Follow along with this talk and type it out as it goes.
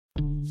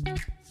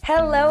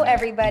Hello,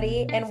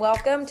 everybody, and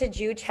welcome to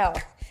Juge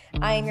Health.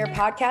 I am your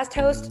podcast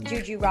host,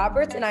 Juju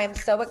Roberts, and I am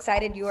so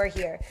excited you are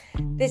here.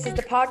 This is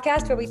the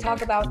podcast where we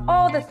talk about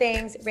all the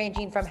things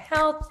ranging from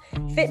health,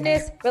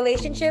 fitness,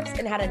 relationships,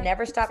 and how to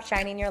never stop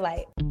shining your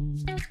light.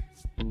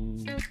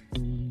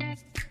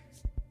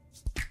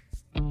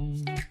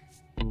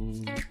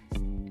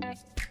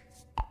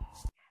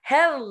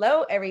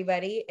 Hello,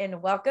 everybody,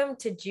 and welcome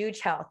to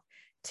Juge Health.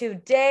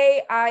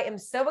 Today, I am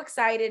so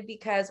excited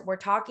because we're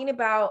talking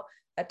about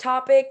a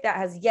topic that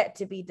has yet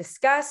to be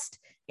discussed,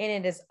 and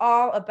it is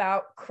all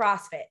about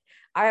CrossFit.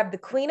 I have the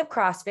queen of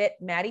CrossFit,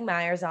 Maddie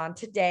Myers, on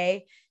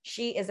today.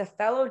 She is a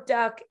fellow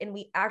Duck, and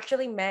we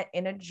actually met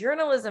in a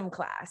journalism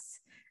class.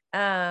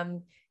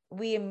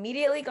 We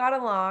immediately got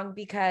along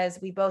because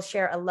we both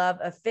share a love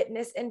of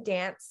fitness and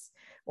dance.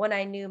 When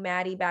I knew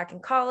Maddie back in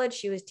college,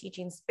 she was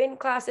teaching spin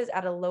classes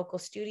at a local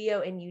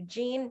studio in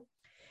Eugene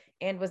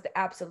and was the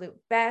absolute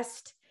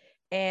best.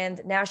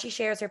 And now she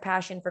shares her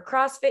passion for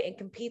CrossFit and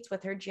competes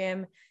with her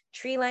gym,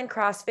 Treeline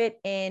CrossFit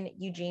in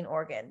Eugene,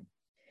 Oregon.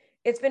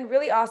 It's been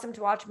really awesome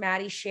to watch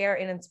Maddie share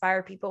and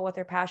inspire people with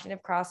her passion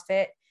of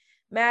CrossFit.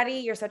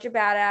 Maddie, you're such a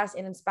badass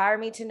and inspire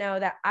me to know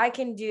that I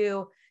can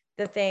do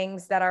the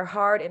things that are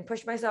hard and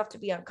push myself to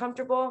be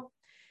uncomfortable.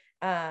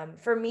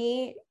 For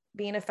me,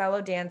 being a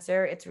fellow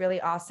dancer, it's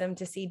really awesome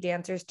to see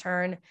dancers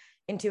turn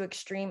into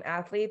extreme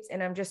athletes,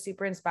 and I'm just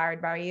super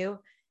inspired by you.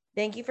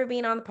 Thank you for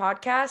being on the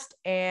podcast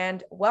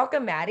and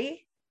welcome,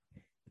 Maddie.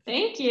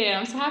 Thank you.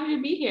 I'm so happy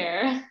to be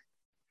here.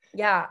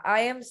 Yeah,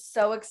 I am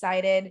so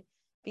excited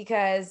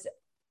because,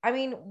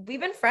 we've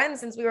been friends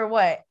since we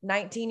were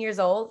 19 years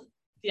old?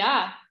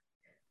 Yeah.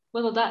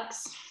 Little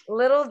ducks.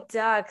 Little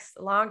ducks,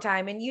 long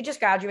time. And you just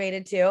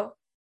graduated too?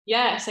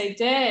 Yes, I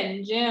did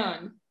in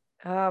June.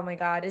 Oh my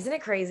God. Isn't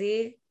it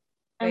crazy?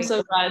 I'm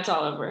so glad it's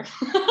all over.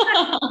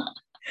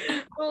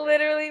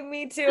 Literally,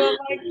 me too.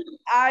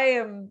 I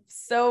am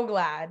so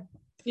glad.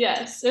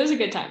 Yes, it was a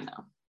good time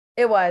though.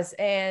 It was.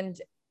 And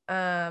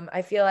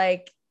I feel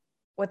like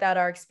without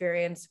our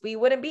experience, we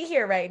wouldn't be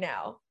here right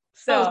now.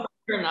 So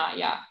or not,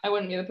 yeah. I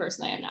wouldn't be the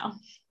person I am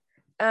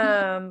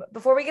now.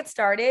 Before we get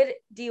started,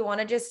 do you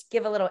want to just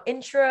give a little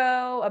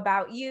intro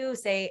about you?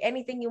 Say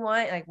anything you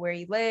want, like where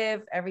you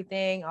live,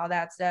 everything, all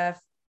that stuff.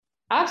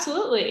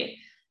 Absolutely.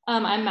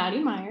 I'm Maddie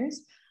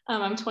Myers.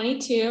 I'm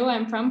 22.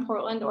 I'm from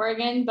Portland,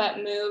 Oregon,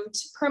 but moved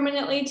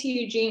permanently to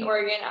Eugene,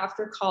 Oregon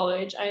after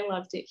college. I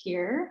loved it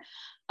here.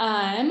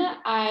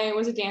 I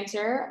was a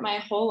dancer my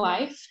whole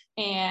life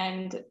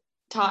and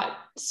taught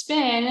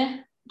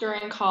spin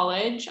during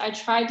college. I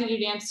tried to do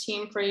dance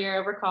team for a year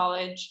over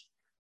college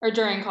or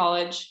during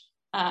college.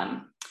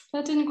 That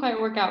didn't quite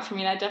work out for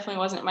me. That definitely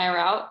wasn't my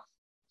route.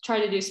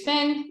 Tried to do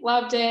spin,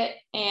 loved it,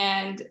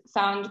 and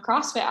found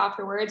CrossFit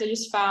afterwards. I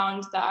just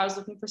found that I was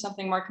looking for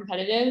something more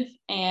competitive,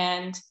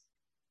 and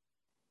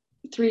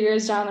 3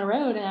 years down the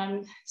road, and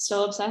I'm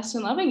still obsessed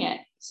and loving it.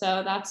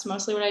 So that's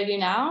mostly what I do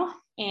now.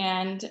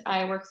 And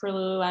I work for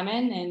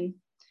Lululemon and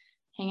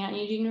hang out in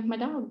Eugene with my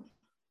dog.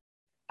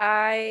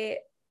 I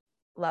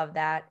love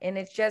that. And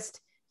it's just,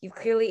 you've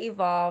clearly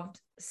evolved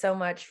so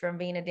much from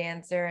being a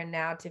dancer and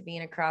now to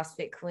being a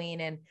CrossFit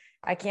queen. And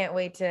I can't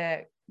wait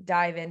to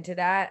dive into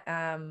that.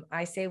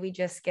 I say we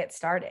just get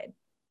started.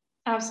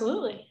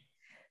 Absolutely.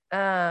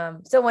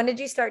 So when did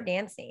you start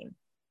dancing?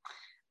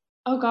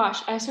 Oh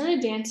gosh, I started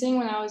dancing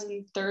when I was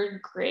in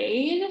 3rd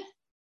grade.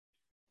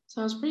 So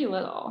I was pretty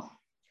little.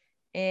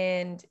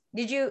 And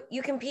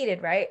you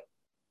competed, right?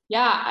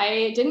 Yeah,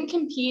 I didn't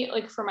compete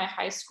like for my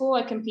high school.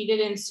 I competed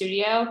in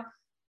studio.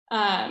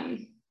 Yeah,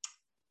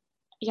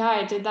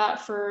 I did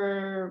that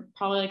for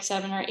probably like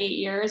 7 or 8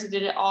 years. I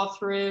did it all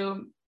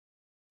through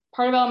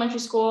part of elementary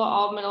school,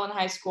 all of middle and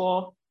high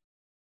school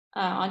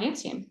on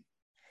dance team.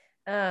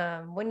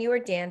 When you were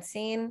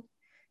dancing,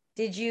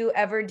 did you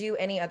ever do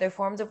any other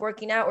forms of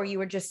working out, or you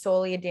were just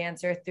solely a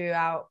dancer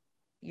throughout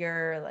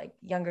your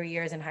younger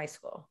years in high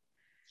school?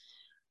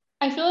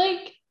 I feel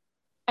like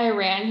I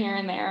ran here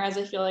and there, as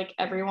I feel like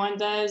everyone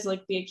does,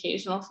 like the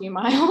occasional few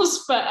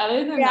miles. But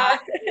other than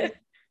that,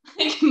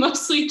 like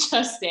mostly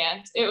just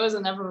dance. It was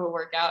enough of a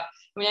workout.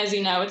 I mean, as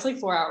you know, it's like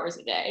 4 hours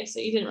a day. So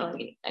you didn't really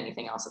need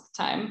anything else at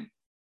the time.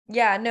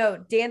 Yeah, no,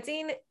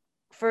 dancing,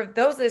 for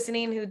those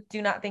listening who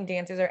do not think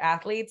dancers are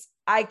athletes,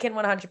 I can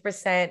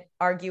 100%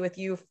 argue with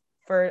you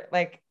for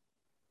like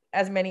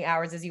as many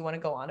hours as you want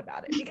to go on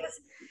about it, because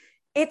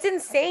it's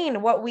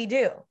insane what we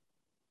do.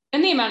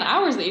 And the amount of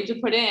hours that you have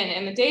to put in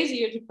and the days that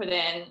you have to put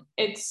in,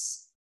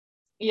 it's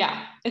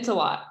a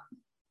lot.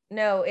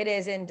 No, it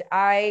is. And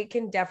I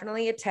can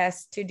definitely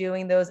attest to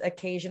doing those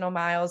occasional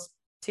miles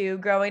too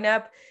growing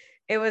up.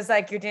 It was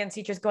like your dance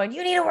teacher's going,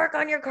 you need to work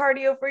on your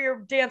cardio for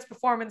your dance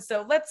performance.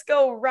 So let's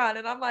go run.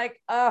 And I'm like,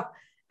 oh,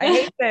 I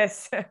hate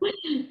this.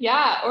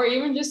 Yeah. Or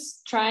even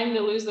just trying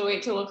to lose the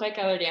weight to look like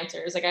other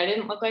dancers. Like I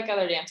didn't look like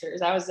other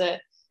dancers. I was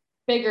a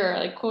bigger,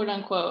 like quote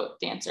unquote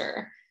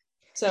dancer.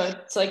 So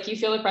it's like you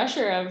feel the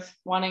pressure of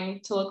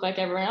wanting to look like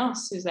everyone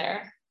else who's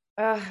there.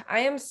 I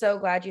am so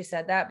glad you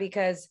said that,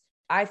 because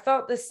I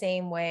felt the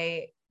same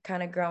way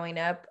kind of growing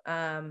up.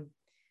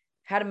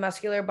 had a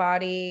muscular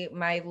body.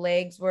 I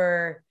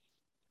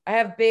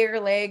have bigger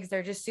legs.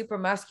 They're just super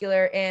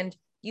muscular. And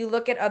you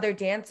look at other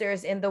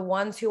dancers, and the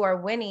ones who are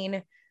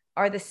winning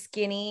are the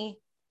skinny,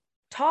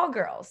 tall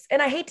girls.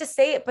 And I hate to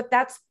say it, but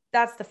that's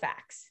the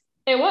facts.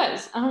 It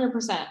was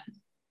 100%.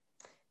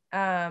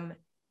 And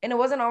it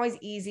wasn't always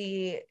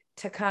easy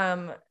to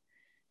come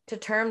to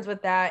terms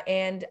with that.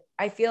 And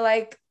I feel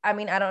like, I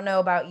mean, I don't know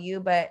about you,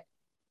 but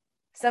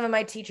some of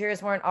my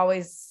teachers weren't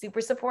always super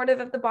supportive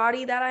of the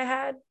body that I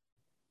had.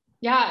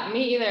 Yeah,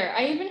 me either.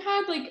 I even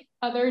had like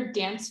other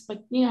dance,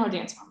 like, you know how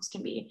dance moms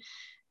can be.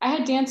 I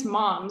had dance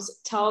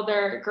moms tell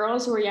their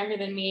girls who were younger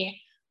than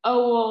me,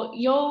 oh, well,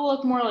 you'll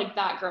look more like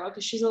that girl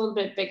because she's a little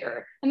bit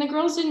bigger. And the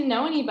girls didn't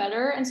know any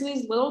better. And so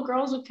these little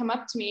girls would come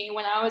up to me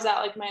when I was at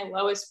like my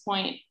lowest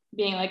point,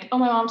 being like, oh,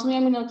 my mom told me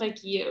I'm going to look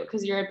like you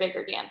because you're a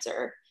bigger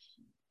dancer.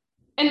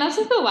 And that's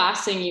like the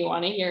last thing you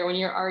want to hear when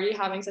you're already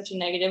having such a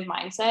negative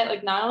mindset.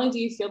 Like, not only do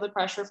you feel the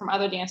pressure from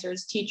other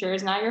dancers,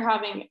 teachers, now you're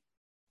having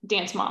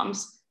dance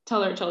moms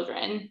tell their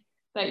children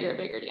that you're a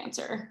bigger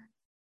dancer.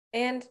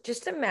 And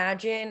just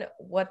imagine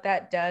what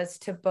that does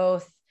to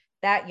both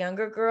that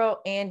younger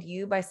girl and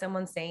you by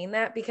someone saying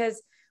that,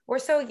 because we're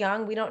so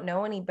young, we don't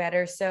know any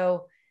better.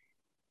 So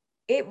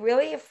it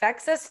really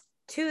affects us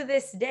to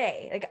this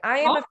day. Like I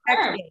am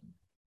affected.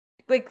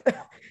 Like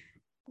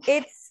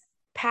it's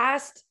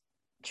past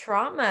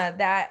trauma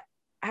that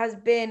has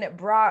been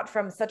brought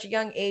from such a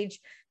young age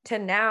to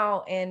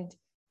now. And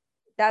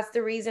that's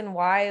the reason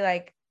why,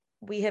 like,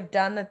 we have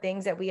done the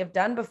things that we have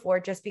done before,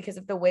 just because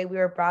of the way we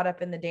were brought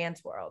up in the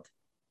dance world.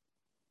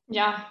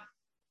 Yeah.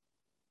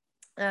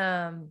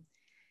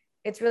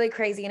 It's really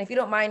crazy. And if you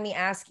don't mind me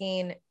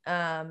asking,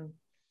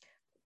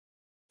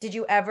 did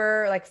you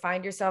ever like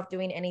find yourself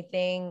doing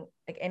anything,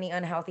 like any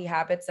unhealthy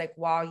habits, like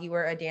while you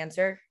were a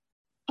dancer?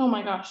 Oh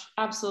my gosh,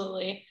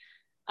 absolutely.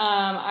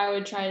 I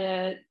would try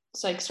to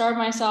like starve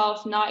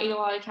myself, not eat a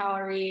lot of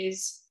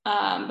calories,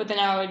 but then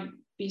I would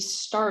be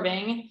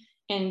starving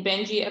and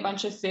binge eat a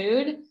bunch of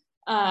food.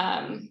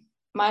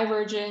 My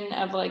version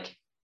of like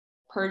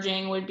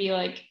purging would be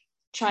like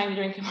trying to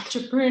drink a bunch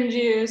of prune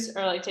juice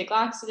or like take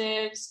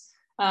laxatives.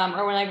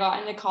 Or when I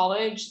got into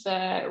college,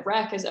 the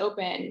rec is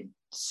open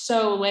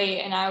so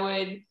late and I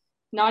would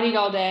not eat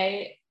all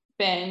day,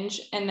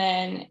 binge, and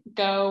then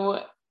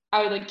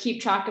I would like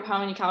keep track of how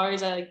many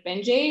calories I like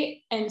binge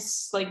ate and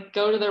like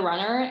go to the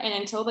runner. And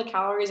until the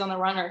calories on the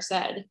runner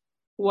said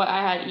what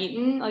I had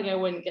eaten, like I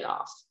wouldn't get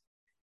off.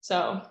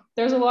 So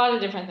there's a lot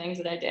of different things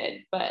that I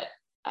did, but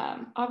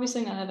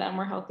obviously none of them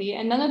were healthy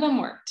and none of them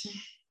worked.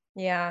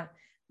 Yeah.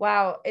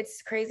 Wow.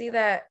 It's crazy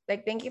that,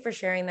 like, thank you for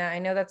sharing that. I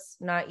know that's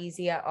not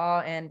easy at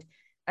all. And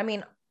I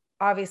mean,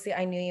 obviously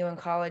I knew you in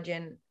college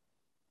and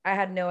I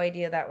had no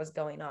idea that was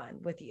going on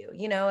with you.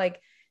 You know,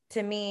 like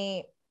to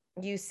me,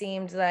 you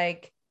seemed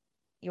like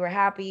you were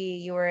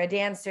happy, you were a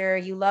dancer,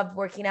 you loved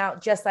working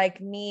out just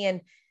like me.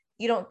 And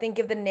you don't think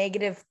of the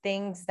negative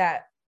things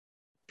that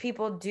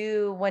people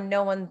do when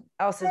no one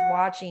else is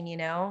watching, you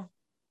know?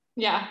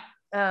 Yeah.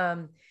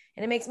 And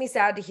it makes me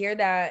sad to hear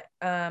that.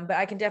 But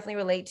I can definitely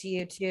relate to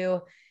you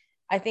too.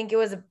 I think it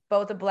was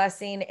both a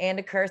blessing and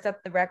a curse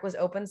that the rec was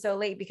open so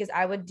late, because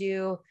I would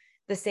do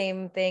the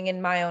same thing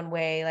in my own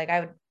way. Like I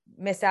would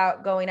miss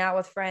out going out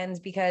with friends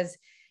because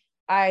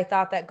I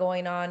thought that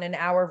going on an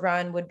hour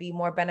run would be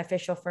more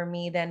beneficial for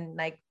me than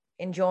like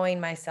enjoying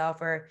myself,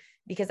 or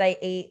because I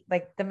ate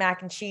like the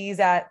mac and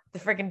cheese at the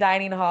freaking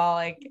dining hall.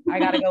 Like I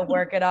got to go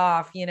work it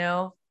off, you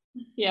know?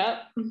 Yep.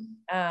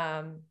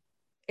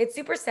 It's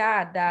super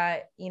sad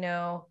that,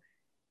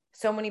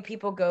 so many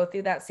people go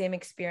through that same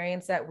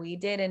experience that we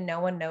did and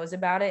no one knows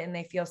about it and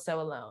they feel so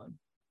alone.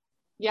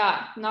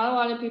 Yeah. Not a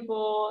lot of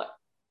people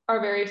are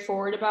very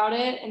forward about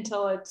it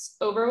until it's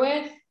over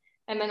with.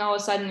 And then all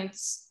of a sudden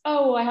it's,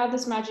 oh, I have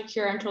this magic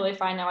cure. I'm totally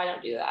fine now. I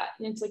don't do that.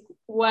 And it's like,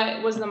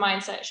 what was the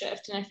mindset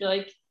shift? And I feel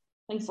like,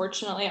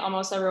 unfortunately,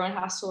 almost everyone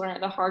has to learn it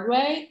the hard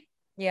way.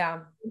 Yeah.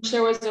 Which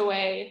there was a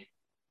way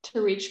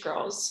to reach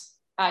girls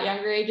at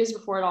younger ages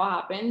before it all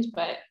happened.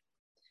 But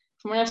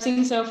from what I've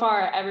seen so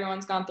far,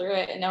 everyone's gone through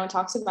it and no one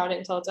talks about it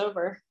until it's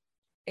over.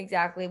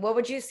 Exactly. What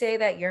would you say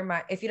that your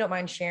mind, if you don't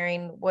mind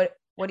sharing, what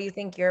do you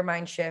think your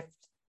mind shift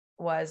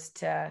was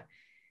to,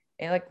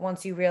 like,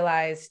 once you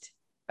realized,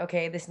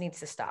 okay, this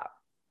needs to stop?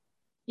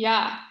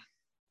 Yeah.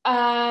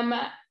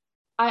 I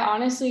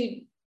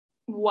honestly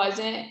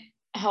wasn't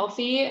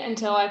healthy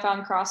until I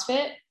found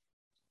CrossFit.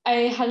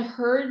 I had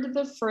heard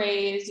the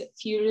phrase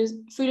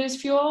food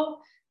is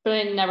fuel, but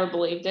I never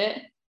believed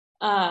it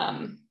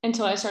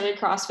until I started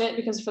CrossFit,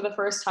 because for the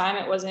first time,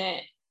 it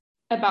wasn't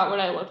about what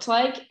I looked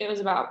like. It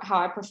was about how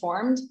I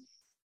performed.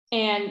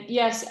 And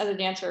yes, as a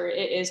dancer,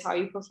 it is how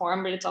you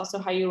perform, but it's also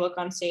how you look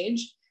on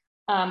stage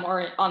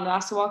or on the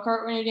basketball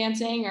court when you're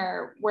dancing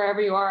or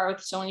wherever you are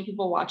with so many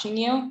people watching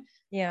you.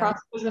 Yeah.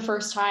 CrossFit was the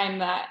first time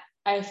that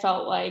I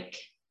felt like,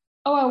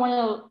 oh, I want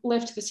to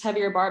lift this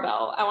heavier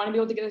barbell. I want to be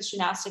able to get this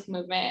gymnastic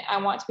movement. I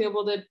want to be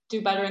able to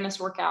do better in this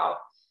workout.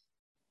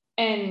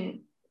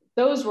 And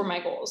those were my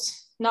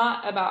goals,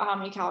 not about how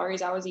many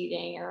calories I was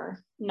eating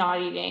or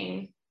not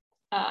eating.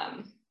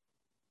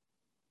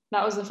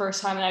 that was the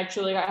first time that I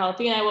truly got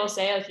healthy. And I will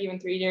say, like, even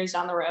 3 years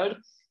down the road,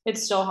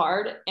 it's still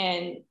hard.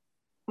 And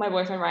my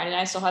boyfriend Ryan and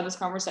I still had this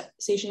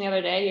conversation the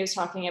other day. He was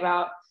talking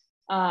about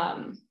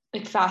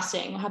like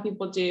fasting, how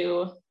people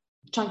do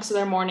chunks of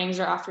their mornings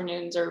or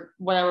afternoons or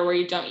whatever where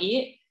you don't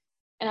eat.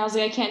 And I was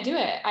like, I can't do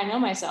it. I know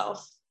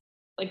myself.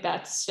 Like,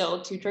 that's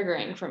still too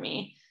triggering for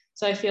me.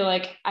 So I feel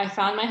like I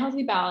found my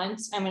healthy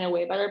balance. I'm in a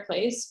way better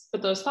place,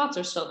 but those thoughts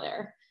are still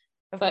there.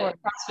 But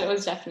CrossFit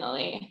was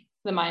definitely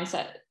the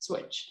mindset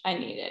switch I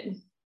needed.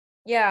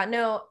 Yeah,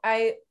 no,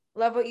 I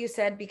love what you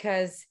said,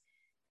 because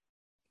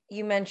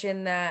you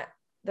mentioned that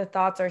the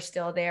thoughts are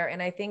still there.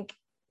 And I think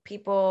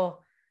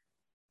people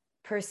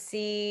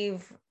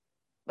perceive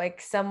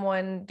like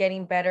someone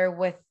getting better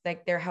with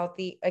like their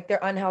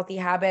unhealthy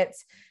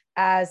habits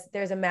as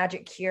there's a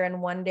magic cure,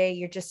 and one day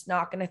you're just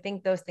not going to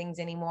think those things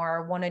anymore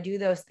or want to do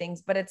those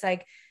things. But it's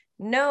like,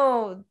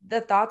 no,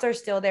 the thoughts are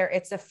still there.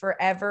 It's a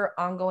forever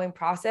ongoing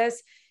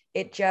process.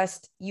 It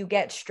just, you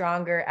get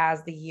stronger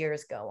as the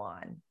years go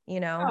on, you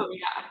know? Oh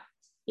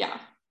yeah.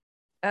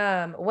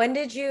 Yeah. When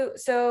did you,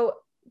 so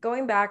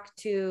going back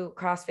to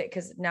CrossFit,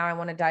 because now I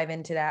want to dive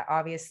into that,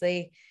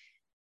 obviously,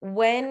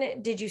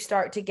 when did you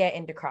start to get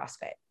into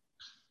CrossFit?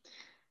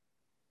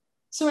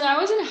 So when I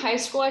was in high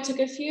school, I took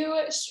a few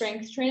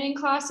strength training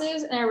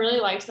classes, and I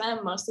really liked them,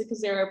 mostly because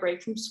they were a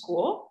break from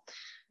school.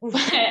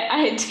 But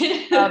I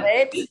didn't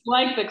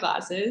like the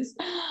classes.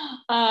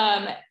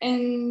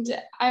 And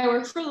I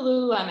worked for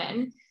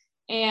Lululemon,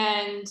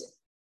 and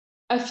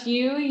a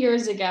few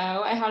years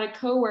ago, I had a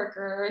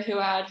coworker who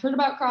had heard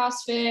about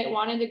CrossFit,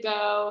 wanted to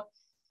go,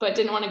 but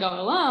didn't want to go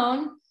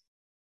alone.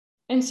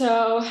 And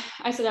so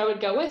I said I would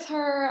go with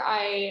her.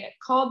 I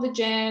called the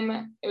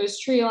gym. It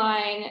was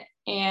Treeline,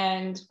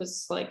 and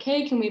was like,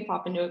 hey, can we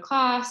pop into a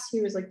class?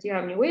 He was like, do you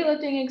have any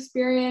weightlifting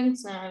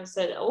experience? And I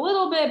said, a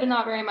little bit, but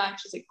not very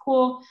much. He's like,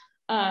 cool.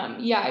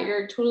 Yeah,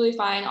 you're totally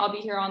fine. I'll be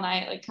here all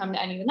night. Like, come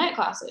to any of the night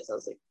classes. I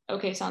was like,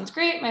 okay, sounds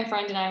great. My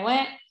friend and I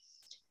went,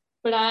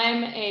 but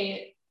I'm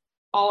a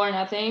all or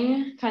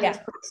nothing kind of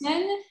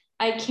person.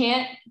 I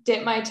can't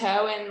dip my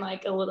toe in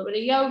like a little bit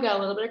of yoga, a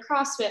little bit of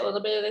CrossFit, a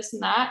little bit of this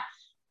and that.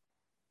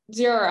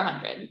 0 or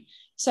 100.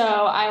 So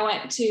I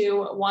went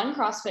to one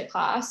CrossFit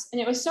class,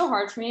 and it was so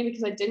hard for me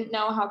because I didn't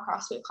know how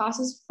CrossFit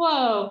classes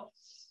flow,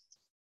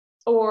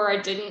 or I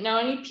didn't know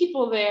any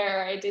people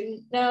there. I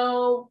didn't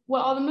know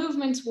what all the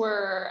movements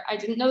were. I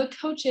didn't know the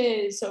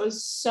coaches. So it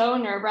was so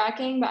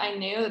nerve-wracking, but I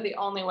knew that the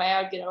only way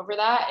I would get over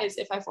that is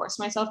if I forced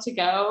myself to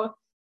go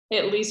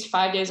at least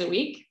 5 days a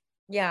week.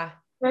 Yeah.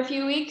 For a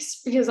few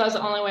weeks, because that was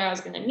the only way I was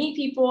going to meet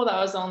people.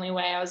 That was the only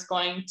way I was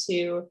going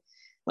to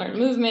learn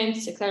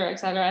movements, et cetera, et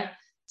cetera.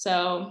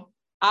 So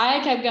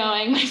I kept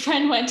going. My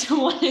friend went to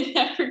one and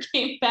never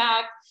came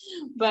back,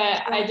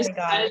 but I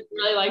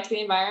really liked the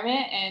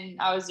environment,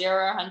 and I was 0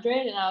 or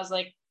 100. And I was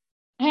like,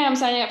 hey, I'm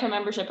signing up for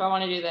membership. I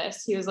want to do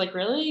this. He was like,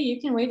 really? You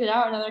can wait it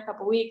out another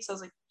couple of weeks. I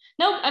was like,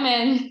 nope, I'm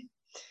in.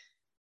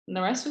 And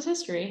the rest was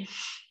history.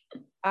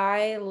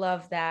 I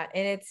love that.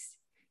 And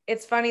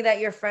it's funny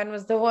that your friend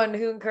was the one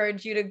who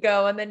encouraged you to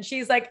go. And then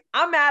she's like,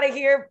 I'm out of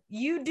here.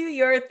 You do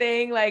your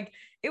thing. Like,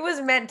 it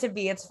was meant to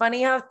be. It's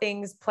funny how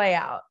things play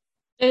out.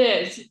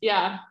 It is.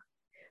 Yeah.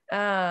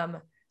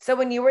 So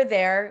when you were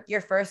there,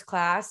 your first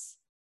class,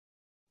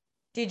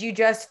 did you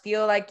just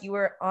feel like you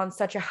were on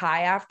such a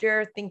high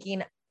after,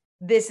 thinking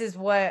this is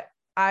what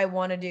I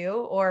want to do?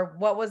 Or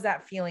what was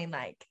that feeling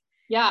like?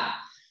 Yeah,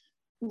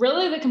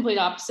 really the complete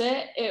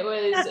opposite. It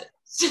was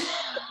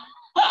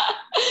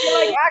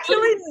You're like,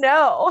 actually,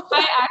 no.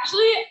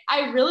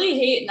 I really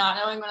hate not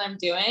knowing what I'm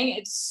doing.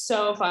 It's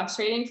so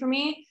frustrating for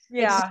me.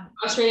 Yeah. It's so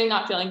frustrating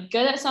not feeling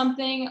good at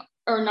something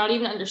or not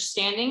even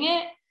understanding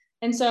it.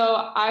 And so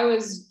I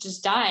was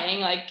just dying.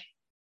 Like,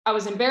 I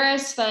was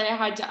embarrassed that I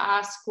had to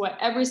ask what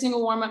every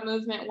single warm-up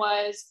movement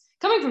was.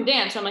 Coming from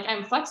dance, so I'm like,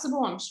 I'm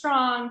flexible, I'm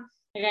strong.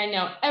 Like, I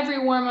know every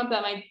warm-up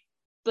that my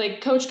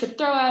like coach could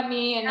throw at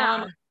me. And now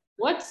I'm like,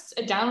 what's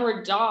a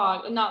downward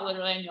dog? Not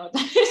literally, I know what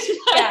that is.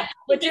 Yeah,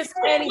 which is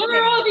anything. What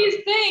are all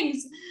these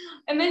things?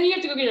 And then you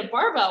have to go get a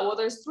barbell. Well,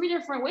 there's 3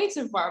 different weights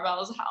of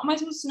barbells. How am I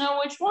supposed to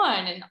know which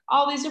one? And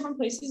all these different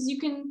places you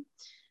can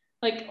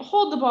like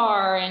hold the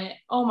bar, and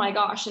oh my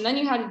gosh. And then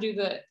you had to do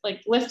the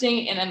like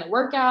lifting and then the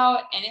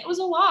workout, and it was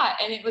a lot.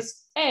 And it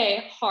was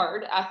A,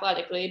 hard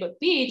athletically, but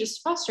B,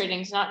 just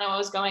frustrating to not know what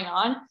was going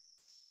on.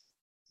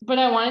 But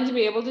I wanted to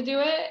be able to do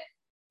it.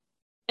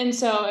 And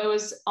so it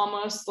was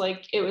almost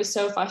like it was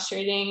so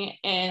frustrating,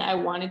 and I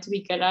wanted to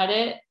be good at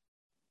it.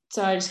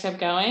 So I just kept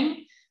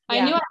going.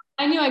 Yeah.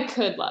 I knew I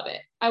could love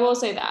it. I will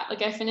say that.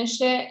 Like, I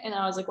finished it and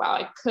I was like, wow,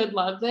 I could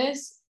love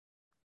this,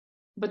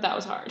 but that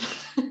was hard.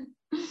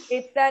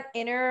 It's that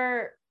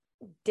inner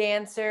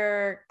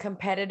dancer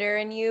competitor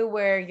in you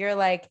where you're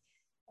like,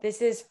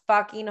 this is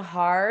fucking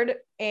hard,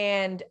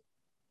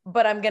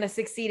 but I'm going to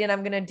succeed, and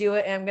I'm going to do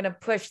it, and I'm going to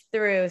push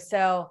through.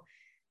 So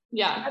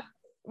yeah, that's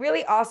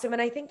really awesome.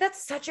 And I think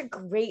that's such a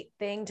great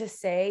thing to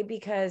say,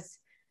 because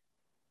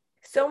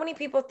so many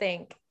people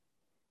think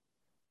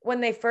when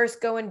they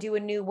first go and do a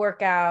new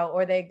workout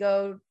or they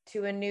go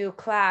to a new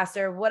class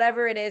or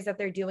whatever it is that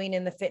they're doing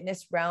in the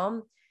fitness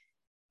realm,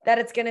 that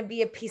it's going to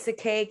be a piece of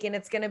cake and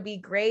it's going to be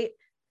great.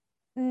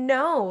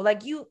 No,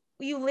 like you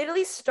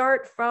literally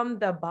start from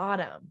the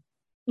bottom.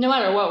 No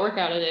matter what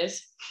workout it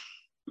is.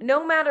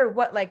 No matter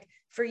what, like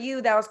for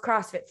you, that was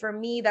CrossFit. For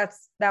me, that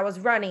was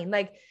running.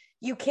 Like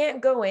you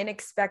can't go in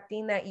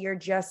expecting that you're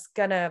just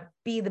gonna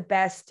be the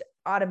best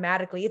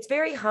automatically. It's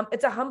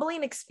it's a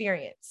humbling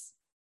experience.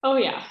 Oh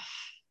yeah.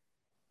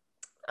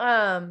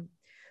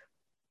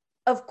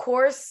 Of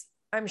course,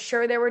 I'm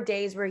sure there were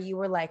days where you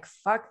were like,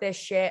 fuck this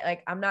shit.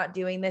 Like, I'm not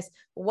doing this.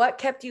 What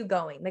kept you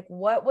going? Like,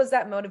 what was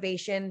that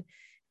motivation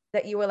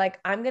that you were like,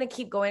 I'm going to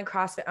keep going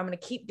CrossFit. I'm going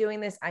to keep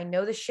doing this. I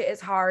know this shit is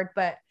hard,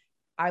 but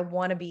I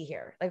want to be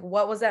here. Like,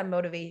 what was that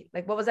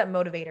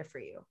motivator for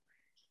you?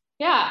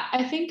 Yeah.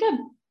 I think a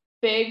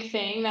big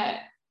thing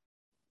that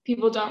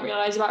people don't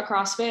realize about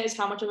CrossFit is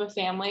how much of a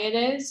family it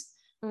is.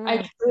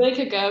 I truly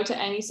could go to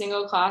any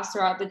single class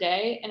throughout the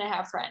day and I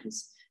have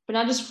friends, but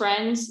not just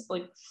friends,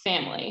 like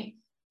family.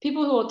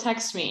 People who will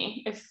text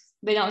me if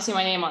they don't see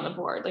my name on the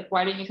board. Like,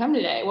 why didn't you come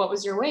today? What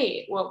was your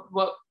weight?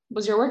 What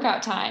was your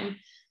workout time?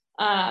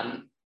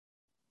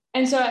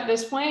 And so at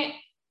this point,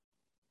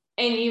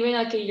 and even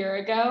like a year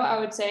ago, I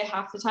would say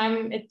half the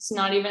time it's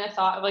not even a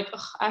thought of like,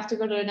 I have to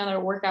go to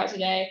another workout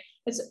today.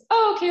 It's,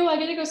 oh, okay, well, I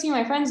get to go see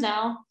my friends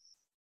now.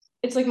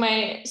 It's like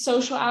my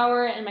social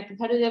hour and my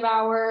competitive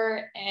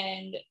hour.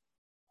 And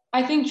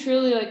I think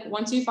truly, like,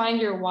 once you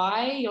find your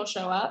why, you'll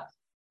show up.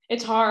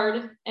 It's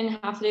hard and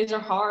half the days are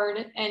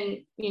hard. And,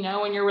 you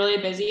know, when you're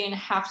really busy and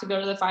have to go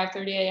to the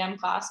 5:30 a.m.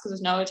 class because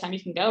there's no other time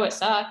you can go, it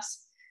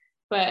sucks.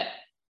 But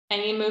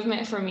any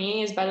movement for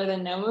me is better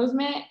than no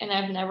movement. And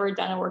I've never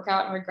done a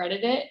workout and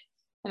regretted it.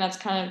 And that's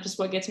kind of just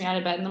what gets me out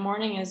of bed in the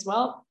morning as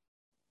well.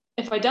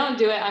 If I don't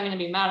do it, I'm going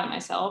to be mad at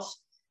myself.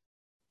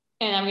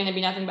 And I'm going to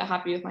be nothing but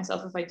happy with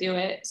myself if I do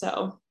it.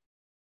 So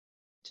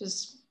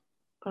just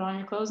put on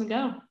your clothes and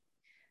go.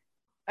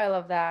 I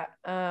love that.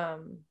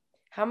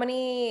 How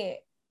many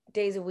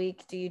days a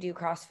week do you do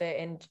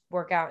CrossFit and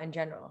workout in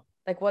general?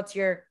 Like, what's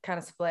your kind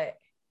of split?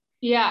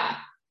 Yeah,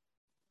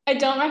 I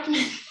don't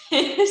recommend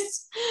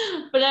this,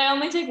 but I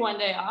only take one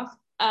day off.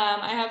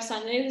 I have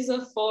Sundays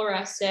as a full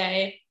rest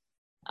day.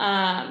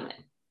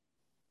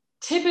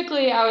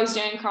 Typically, I was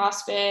doing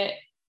CrossFit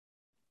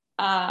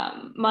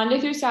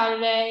Monday through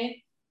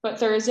Saturday, but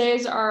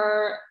Thursdays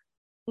are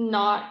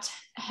not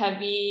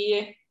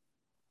heavy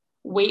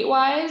weight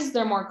wise.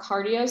 They're more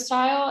cardio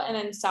style. And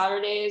then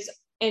Saturdays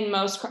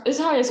this is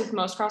how it is with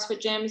most CrossFit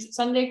gyms.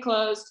 Sunday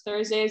closed,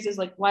 Thursdays is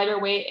like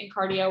lighter weight and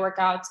cardio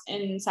workouts,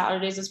 and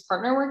Saturdays is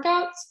partner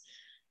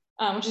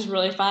workouts, which is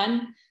really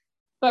fun.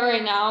 But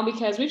right now,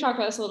 because we've talked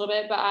about this a little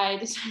bit, but I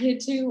decided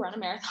to run a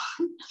marathon.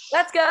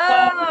 Let's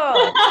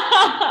go.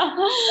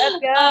 Let's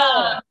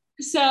go.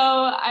 So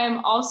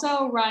I'm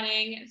also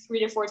running 3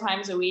 to 4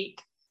 times a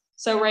week.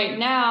 So right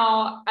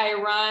now I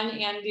run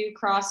and do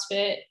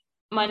CrossFit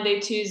Monday,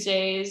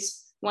 Tuesdays.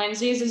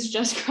 Wednesdays is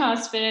just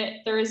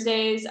CrossFit.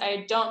 Thursdays,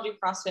 I don't do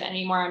CrossFit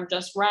anymore. I'm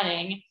just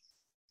running.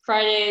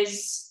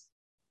 Fridays,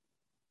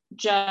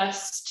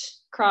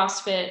 just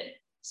CrossFit.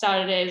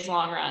 Saturdays,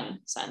 long run.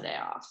 Sunday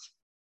off.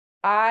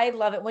 I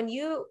love it. When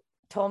you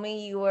told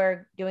me you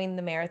were doing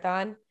the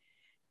marathon,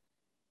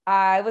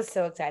 I was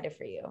so excited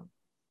for you.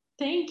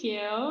 Thank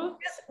you.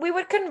 We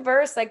would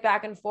converse like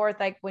back and forth.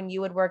 Like when you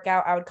would work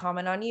out, I would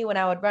comment on you. When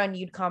I would run,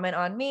 you'd comment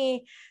on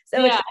me.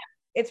 So yeah.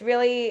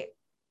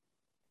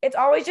 It's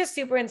always just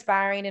super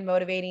inspiring and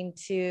motivating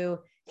to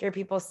hear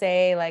people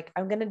say like,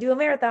 I'm going to do a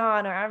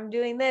marathon or I'm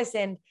doing this.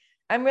 And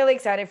I'm really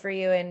excited for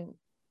you. And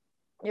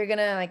you're going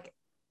to like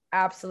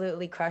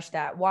absolutely crush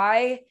that.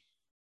 Why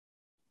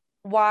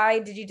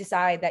did you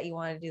decide that you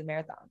wanted to do the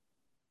marathon?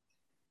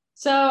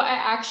 So I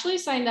actually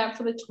signed up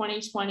for the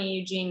 2020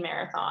 Eugene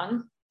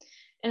Marathon.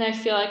 And I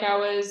feel like I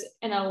was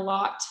in a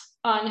lot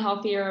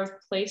unhealthier of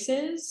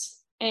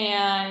places.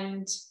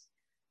 And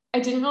I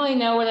didn't really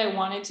know what I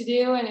wanted to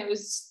do. And it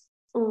was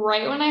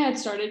right when I had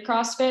started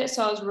CrossFit.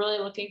 So I was really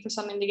looking for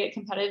something to get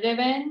competitive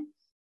in.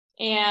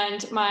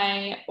 And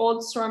my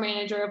old store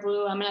manager of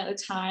Lululemon at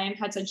the time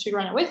had said she'd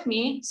run it with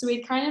me. So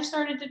we kind of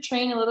started to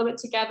train a little bit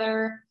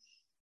together.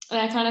 And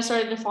I kind of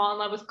started to fall in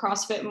love with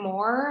CrossFit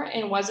more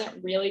and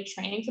wasn't really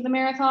training for the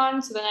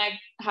marathon. So then I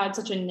had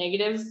such a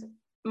negative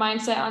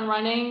mindset on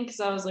running because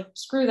I was like,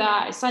 screw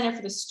that. I signed up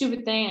for this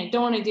stupid thing. And I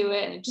don't want to do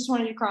it. And I just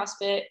want to do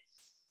CrossFit.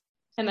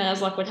 And then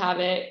as luck would have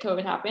it,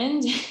 COVID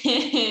happened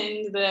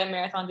and the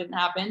marathon didn't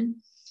happen.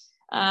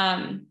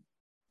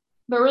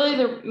 But really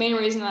the main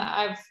reason that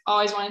I've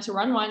always wanted to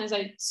run one is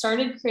I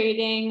started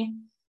creating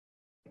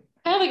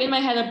kind of like in my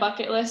head a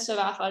bucket list of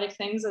athletic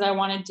things that I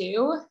want to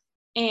do.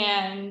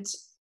 And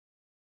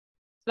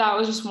that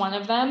was just one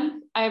of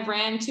them. I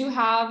ran 2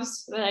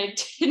 halves that I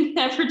didn't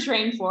ever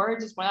train for,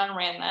 just went out and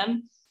ran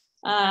them.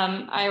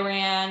 I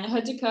ran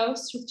Hood to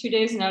Coast with 2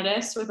 days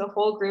notice with a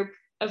whole group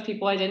of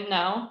people I didn't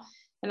know.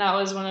 And that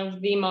was one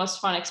of the most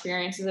fun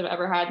experiences I've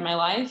ever had in my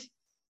life.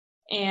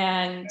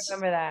 And I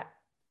remember that.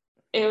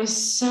 It was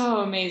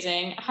so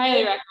amazing.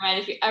 Highly recommend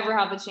if you ever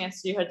have the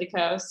chance to do Hood to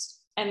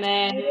Coast. And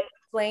then, Can you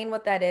explain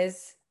what that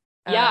is?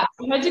 yeah,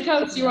 Hood to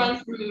Coast, you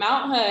run from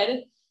Mount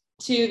Hood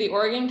to the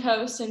Oregon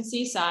coast and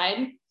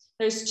Seaside.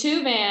 There's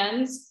 2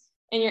 vans,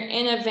 and you're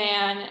in a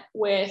van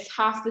with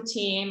half the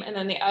team, and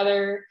then the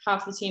other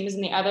half the team is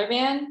in the other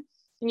van.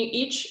 And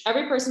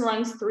every person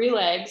runs 3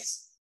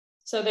 legs.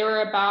 So they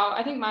were about,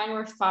 I think mine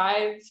were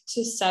 5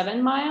 to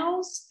 7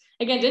 miles.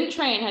 Again, didn't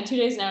train, had 2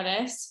 days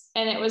notice.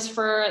 And it was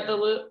for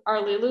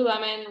our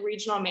Lululemon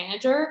regional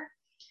manager.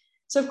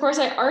 So of course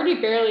I already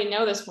barely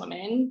know this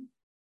woman.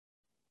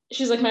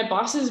 She's like my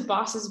boss's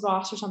boss's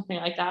boss or something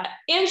like that.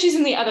 And she's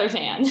in the other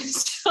van.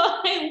 So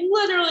I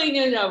literally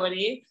knew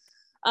nobody.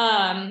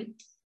 And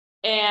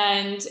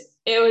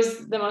it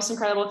was the most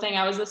incredible thing.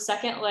 I was the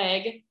second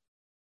leg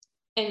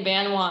in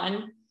van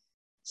 1.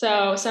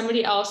 So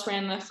somebody else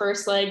ran the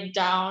first leg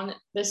down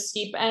the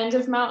steep end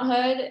of Mount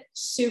Hood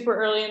super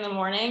early in the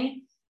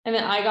morning. And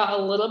then I got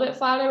a little bit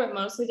flatter, but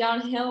mostly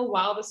downhill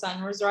while the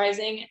sun was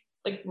rising,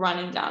 like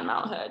running down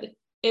Mount Hood.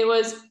 It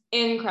was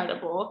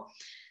incredible.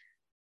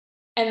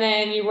 And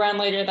then you run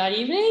later that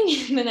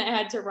evening. And then I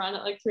had to run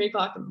at like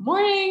 3:00 in the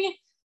morning.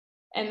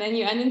 And then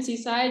you end in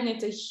Seaside, and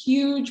it's a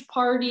huge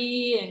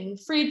party and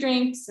free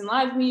drinks and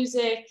live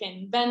music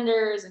and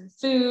vendors and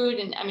food.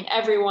 And I mean,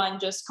 everyone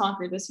just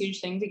conquered this huge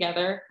thing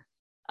together.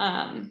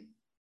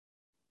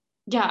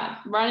 Yeah,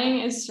 running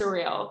is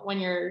surreal when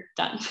you're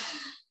done.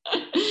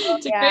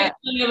 It's a great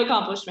feeling of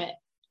accomplishment.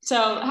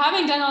 So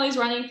having done all these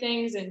running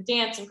things and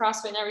dance and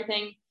CrossFit and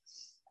everything,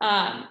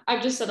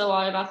 I've just set a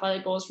lot of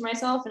athletic goals for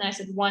myself. And I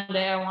said, one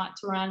day I want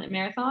to run a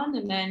marathon.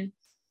 And then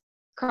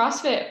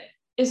CrossFit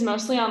is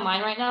mostly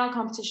online right now,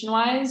 competition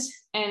wise.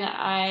 And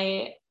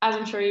I, as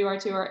I'm sure you are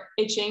too, are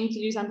itching to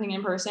do something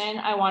in person.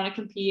 I want to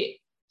compete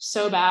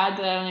so bad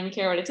that I don't even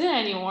care what it's in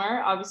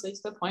anymore. Obviously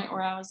to the point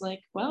where I was like,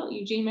 well,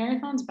 Eugene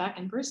Marathon's back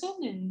in person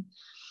and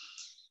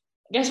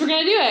I guess we're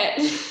going to do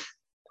it.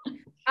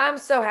 I'm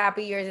so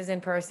happy yours is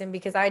in person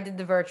because I did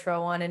the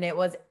virtual one and it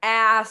was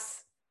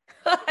ass.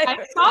 I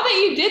saw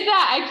that you did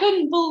that. I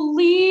couldn't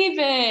believe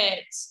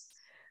it.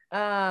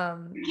 I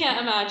can't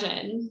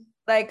imagine.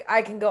 Like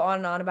I can go on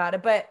and on about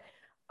it, but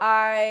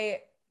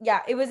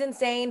it was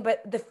insane.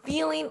 But the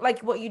feeling, like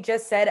what you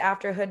just said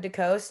after Hood to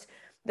Coast,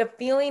 the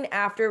feeling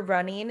after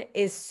running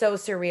is so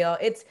surreal.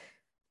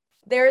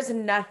 There's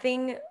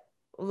nothing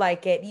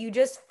like it. You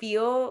just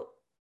feel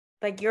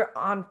like you're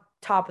on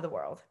top of the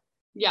world.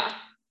 Yeah.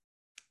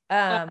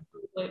 I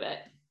believe it.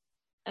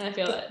 And I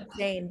feel it.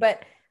 Insane.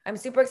 But I'm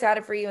super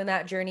excited for you in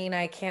that journey and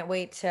I can't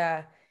wait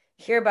to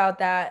hear about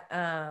that.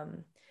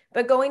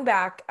 But going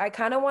back, I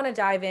kind of want to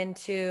dive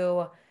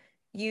into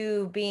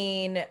you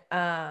being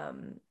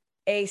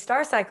a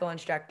Star Cycle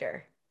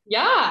instructor.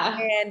 Yeah.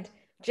 And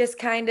just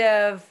kind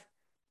of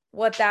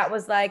what that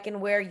was like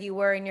and where you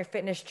were in your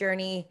fitness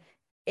journey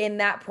in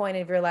that point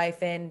of your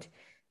life. And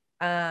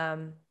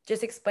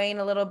just explain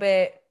a little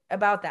bit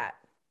about that.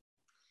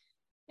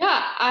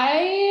 Yeah,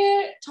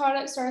 I taught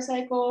at Star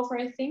Cycle for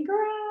I think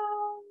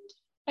around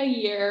a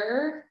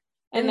year.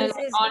 And then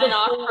on and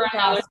off for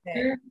another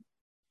year.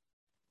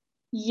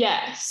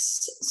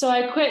 Yes. So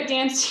I quit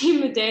dance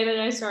team the day that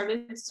I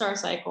started Star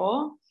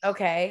Cycle.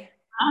 Okay.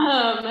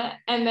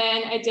 And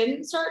then I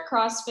didn't start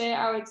CrossFit,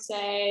 I would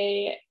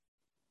say,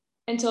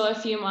 until a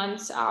few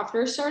months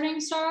after starting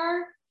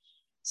Star.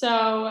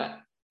 So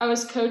I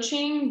was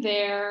coaching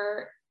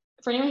there.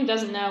 For anyone who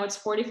doesn't know, it's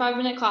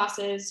 45-minute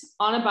classes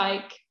on a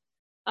bike.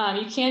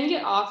 You can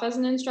get off as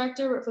an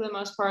instructor, but for the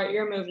most part,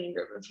 you're moving in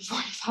group for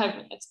 45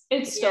 minutes.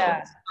 It's still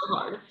so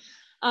hard.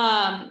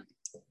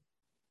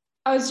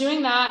 I was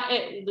doing that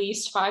at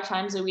least 5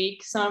 times a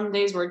week. Some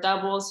days were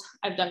doubles.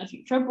 I've done a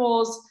few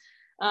triples,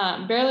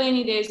 barely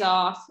any days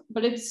off,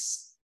 but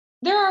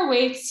there are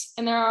weights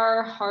and there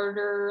are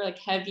harder, like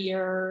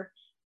heavier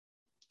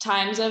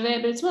times of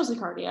it, but it's mostly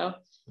cardio.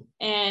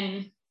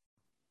 And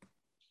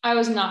I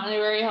was not in a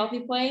very healthy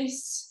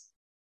place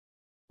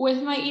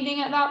with my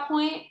eating at that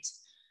point.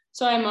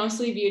 So I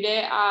mostly viewed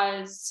it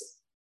as,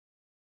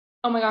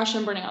 oh my gosh,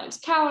 I'm burning all these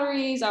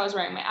calories. I was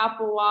wearing my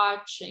Apple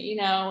Watch,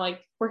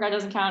 like workout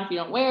doesn't count if you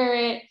don't wear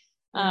it.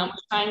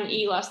 Trying to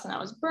eat less than I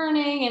was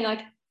burning. And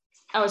like,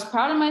 I was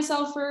proud of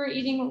myself for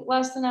eating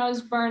less than I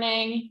was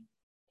burning.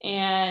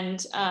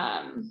 And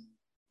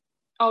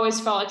always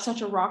felt like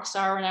such a rock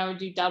star when I would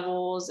do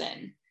doubles.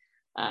 And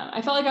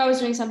I felt like I was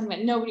doing something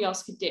that nobody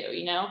else could do,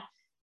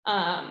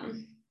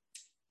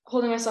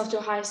 holding myself to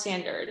a high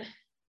standard.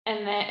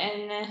 And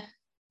then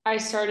I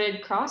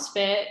started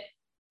CrossFit,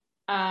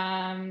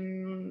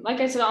 like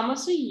I said,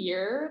 almost a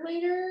year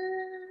later.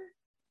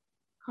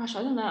 Gosh,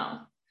 I don't know.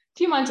 A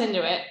few months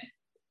into it,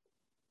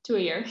 to a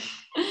year.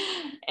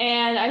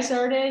 And I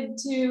started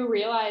to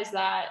realize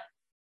that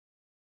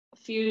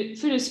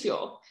food is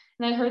fuel.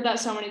 And I'd heard that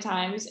so many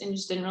times and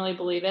just didn't really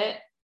believe it.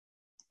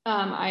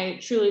 I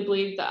truly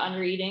believed that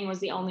undereating was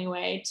the only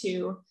way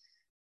to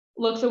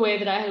look the way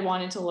that I had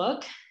wanted to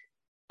look.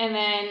 And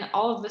then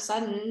all of a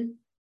sudden,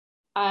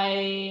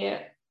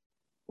 I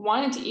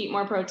wanted to eat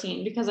more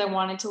protein because I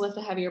wanted to lift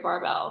a heavier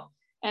barbell.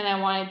 and I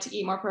wanted to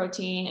eat more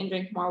protein and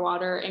drink more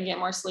water and get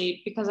more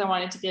sleep because I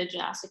wanted to get a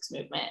gymnastics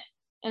movement.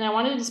 And I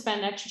wanted to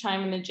spend extra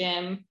time in the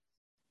gym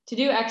to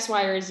do X,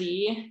 Y, or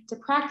Z, to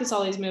practice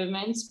all these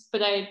movements.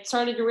 But I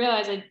started to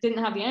realize I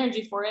didn't have the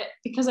energy for it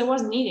because I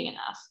wasn't eating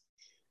enough.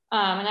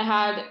 And I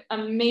had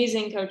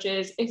amazing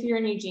coaches. If you're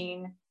in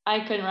Eugene, I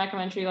couldn't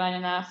recommend Treeline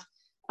enough.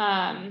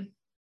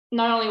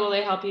 Not only will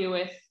they help you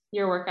with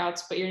your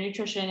workouts, but your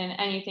nutrition and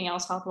anything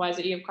else health-wise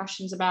that you have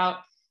questions about.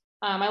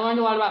 I learned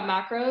a lot about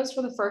macros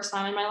for the first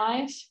time in my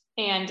life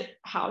and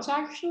how to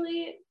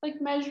actually like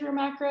measure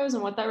macros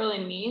and what that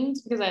really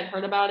means, because I'd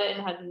heard about it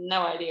and had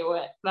no idea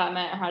what that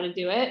meant or how to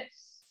do it.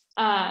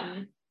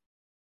 And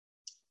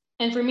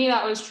for me,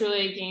 that was truly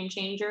a game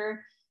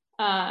changer.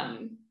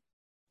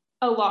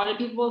 A lot of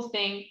people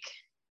think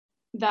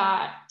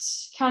that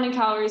counting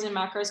calories and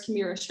macros can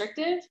be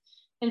restrictive.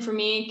 And for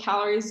me,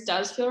 calories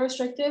does feel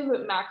restrictive,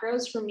 but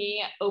macros for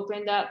me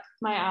opened up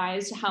my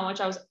eyes to how much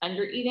I was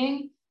under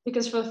eating,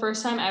 because for the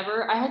first time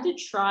ever, I had to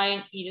try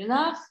and eat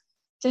enough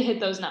to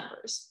hit those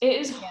numbers. It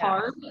is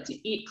hard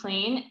to eat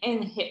clean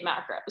and hit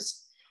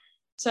macros.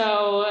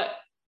 So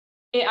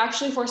it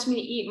actually forced me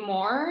to eat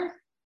more.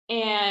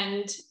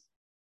 And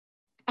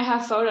I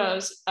have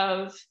photos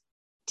of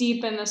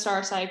deep in the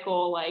star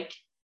cycle, like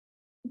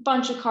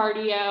bunch of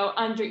cardio,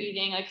 under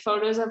eating, like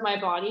photos of my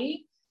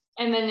body.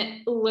 And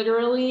then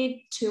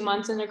literally 2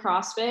 months into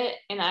CrossFit,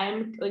 and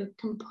I'm like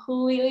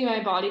completely,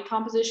 my body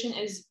composition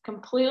is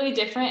completely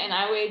different, and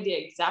I weighed the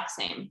exact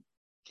same.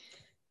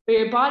 But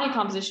your body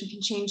composition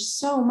can change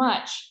so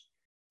much.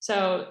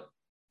 So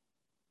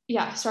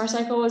yeah, Star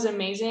Cycle was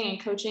amazing, and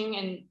coaching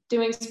and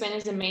doing spin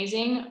is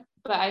amazing.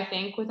 But I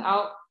think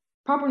without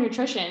proper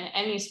nutrition,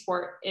 any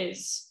sport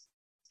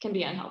can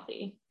be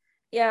unhealthy.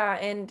 Yeah.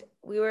 And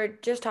we were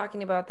just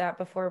talking about that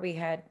before we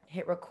had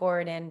hit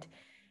record, and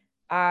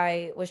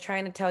I was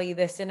trying to tell you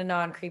this in a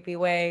non-creepy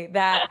way,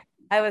 that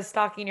I was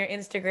stalking your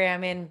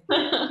Instagram and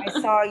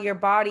I saw your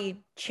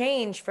body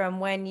change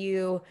from when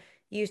you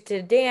used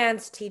to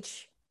dance,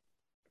 teach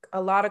a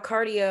lot of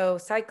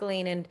cardio,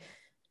 cycling, and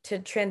to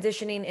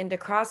transitioning into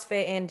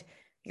CrossFit, and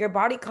your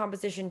body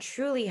composition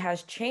truly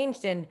has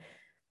changed. And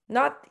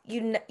not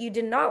you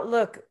did not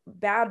look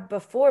bad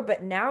before,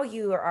 but now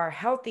you are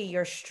healthy,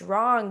 you're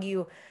strong,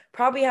 you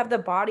probably have the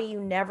body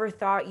you never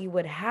thought you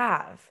would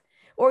have,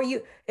 or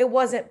it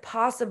wasn't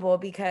possible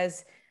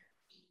because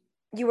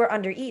you were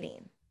under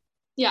eating.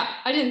 Yeah,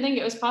 I didn't think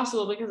it was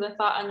possible because I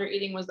thought under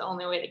eating was the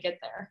only way to get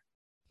there.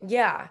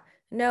 Yeah.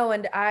 No,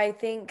 and I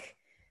think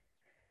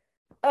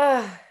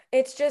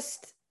it's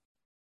just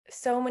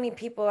so many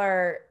people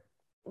are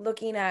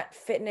looking at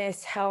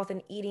fitness, health,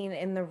 and eating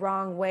in the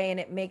wrong way, and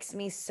it makes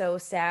me so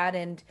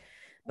sad.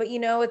 But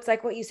it's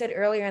like what you said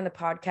earlier in the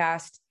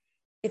podcast.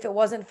 If it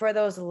wasn't for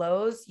those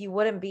lows, you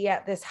wouldn't be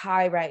at this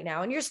high right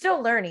now, and you're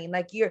still learning,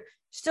 like you're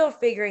still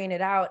figuring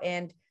it out.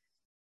 And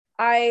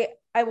I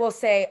will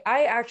say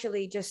I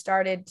actually just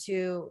started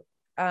to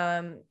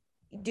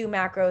do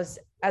macros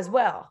as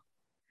well.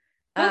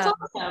 That's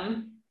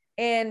awesome.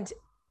 And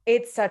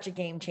it's such a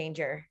game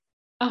changer.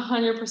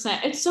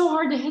 100%. It's so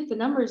hard to hit the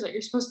numbers that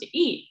you're supposed to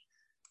eat.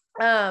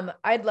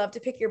 I'd love to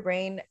pick your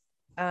brain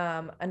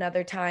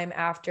another time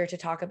after to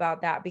talk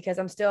about that, because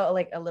I'm still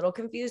like a little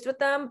confused with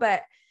them,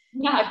 but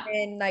I've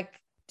been like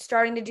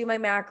starting to do my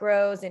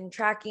macros and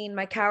tracking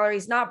my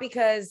calories, not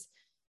because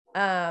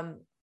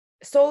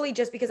solely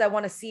just because I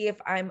want to see if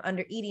I'm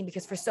under eating,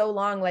 because for so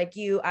long, like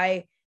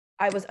I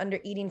was under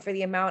eating for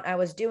the amount I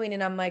was doing.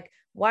 And I'm like,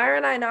 why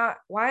am I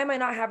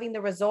not having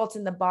the results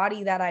in the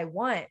body that I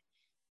want?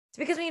 It's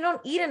because when you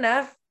don't eat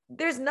enough,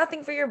 there's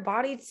nothing for your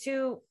body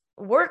to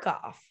work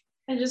off.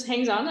 It just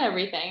hangs on to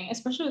everything,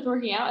 especially with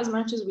working out as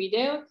much as we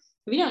do.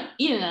 If you don't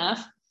eat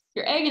enough,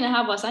 you're going to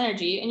have less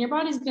energy and your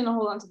body's going to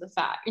hold on to the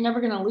fat. You're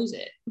never going to lose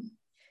it.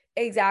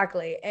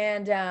 Exactly.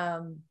 And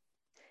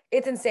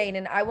it's insane.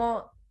 And I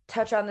won't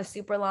touch on this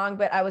super long,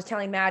 but I was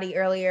telling Maddie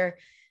earlier,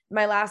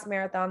 my last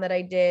marathon that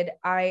I did,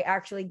 I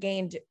actually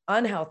gained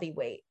unhealthy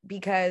weight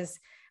because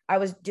I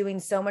was doing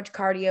so much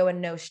cardio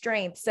and no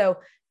strength. So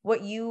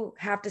what you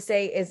have to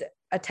say is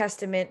a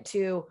testament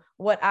to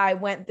what I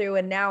went through.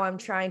 And now I'm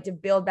trying to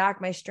build back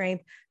my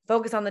strength,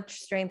 focus on the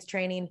strength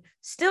training,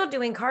 still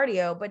doing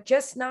cardio, but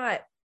just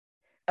not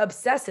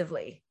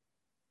obsessively.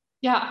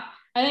 Yeah.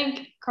 I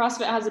think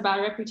CrossFit has a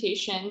bad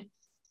reputation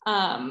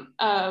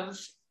of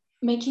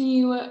making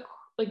you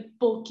like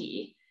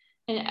bulky,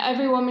 and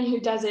every woman who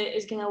does it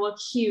is going to look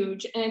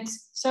huge. And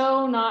it's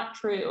so not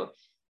true.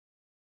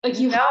 Like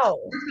you have to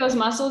work those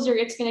muscles,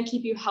 it's going to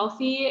keep you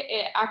healthy.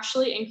 It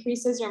actually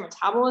increases your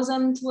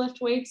metabolism to lift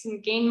weights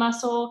and gain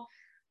muscle.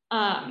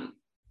 And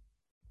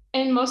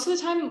most of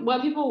the time,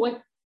 what people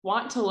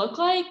want to look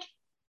like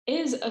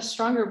is a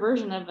stronger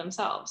version of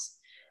themselves.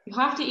 You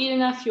have to eat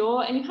enough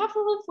fuel and you have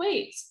to lift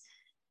weights.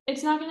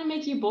 It's not going to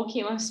make you bulky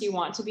unless you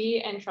want to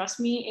be. And trust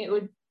me,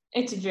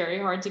 it's very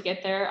hard to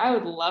get there. I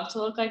would love to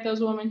look like those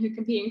women who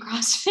compete in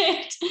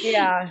CrossFit.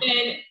 Yeah.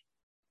 And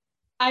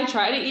I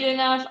try to eat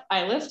enough.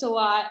 I lift a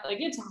lot.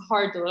 Like, it's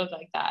hard to look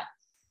like that.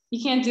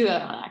 You can't do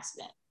that on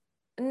accident.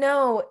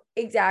 No,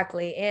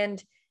 exactly.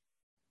 And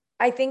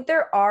I think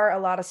there are a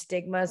lot of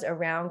stigmas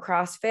around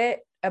CrossFit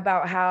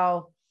about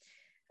how,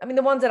 I mean,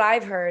 the ones that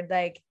I've heard,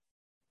 like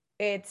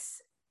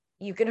it's,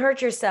 you can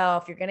hurt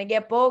yourself, you're going to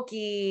get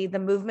bulky, the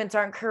movements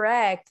aren't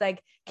correct.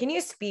 Like, can you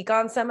speak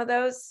on some of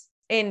those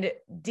and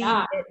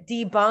Yeah.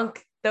 debunk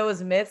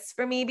those myths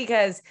for me?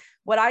 Because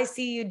what I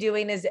see you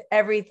doing is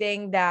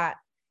everything that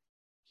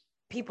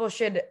people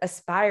should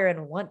aspire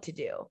and want to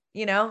do,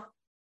 you know?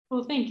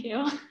 Well, thank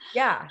you.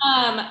 Yeah.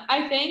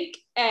 I think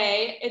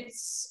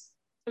it's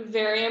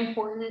very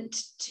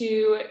important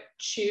to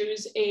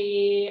choose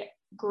a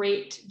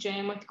great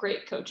gym with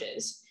great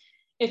coaches.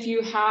 If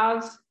you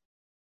have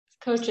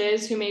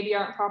coaches who maybe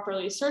aren't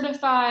properly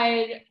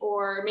certified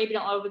or maybe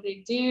don't know what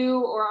they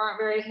do or aren't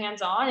very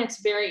hands-on,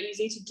 it's very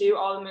easy to do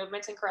all the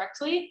movements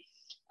incorrectly.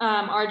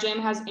 Our gym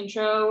has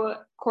intro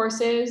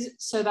courses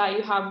so that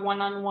you have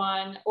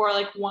one-on-one or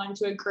like one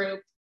to a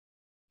group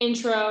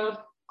intro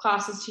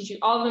classes, teach you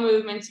all the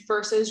movements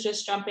versus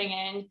just jumping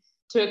in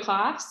to a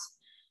class.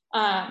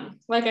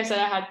 Like I said,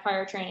 I had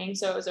prior training,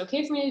 so it was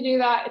okay for me to do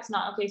that. It's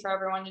not okay for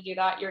everyone to do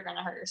that. You're going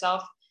to hurt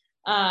yourself.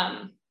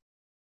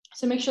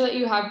 So make sure that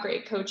you have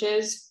great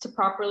coaches to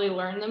properly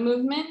learn the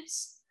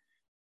movements,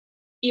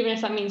 even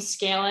if that means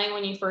scaling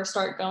when you first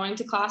start going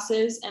to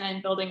classes and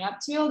then building up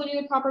to be able to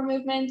do the proper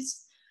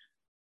movements.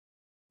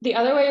 The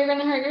other way you're going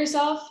to hurt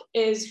yourself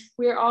is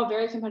we're all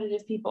very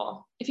competitive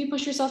people. If you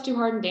push yourself too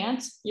hard in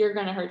dance, you're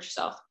going to hurt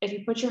yourself. If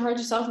you push your hard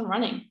yourself in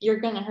running, you're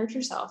going to hurt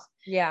yourself.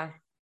 Yeah.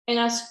 And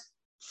us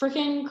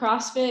freaking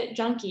CrossFit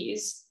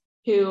junkies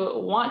who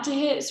want to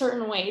hit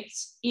certain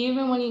weights,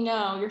 even when you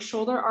know your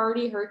shoulder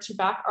already hurts, your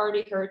back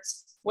already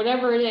hurts,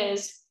 whatever it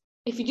is,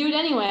 if you do it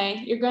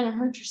anyway, you're going to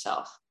hurt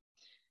yourself.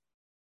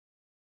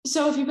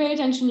 So if you pay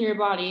attention to your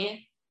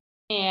body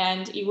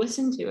and you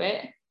listen to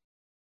it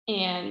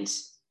and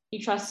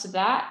you trusted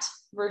that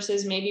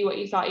versus maybe what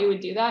you thought you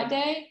would do that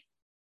day,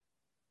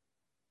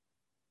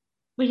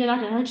 but you're not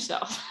going to hurt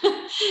yourself.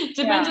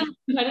 Depends on how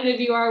competitive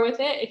you are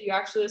with it. If you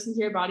actually listen to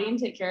your body and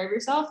take care of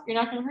yourself, you're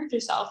not going to hurt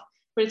yourself.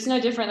 But it's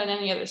no different than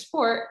any other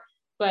sport.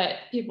 But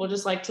people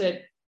just like to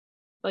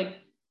like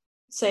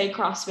say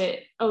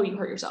CrossFit, oh, you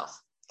hurt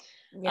yourself.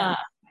 Yeah.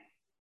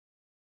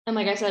 And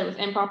like I said, with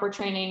improper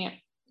training,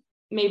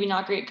 maybe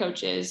not great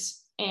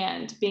coaches,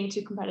 and being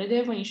too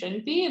competitive when you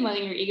shouldn't be and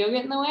letting your ego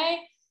get in the way,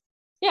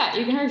 yeah,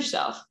 you can hurt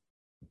yourself.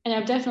 And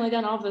I've definitely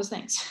done all of those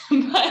things.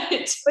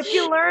 But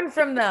you learn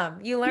from them.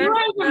 You learn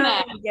from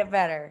them and get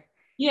better.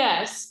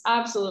 Yes,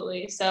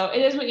 absolutely. So it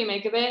is what you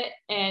make of it.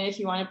 And if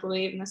you want to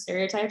believe in the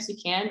stereotypes, you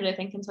can. But I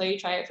think until you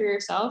try it for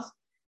yourself,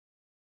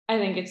 I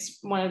think it's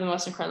one of the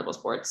most incredible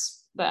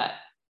sports that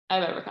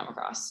I've ever come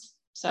across.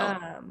 So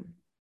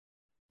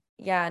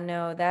yeah,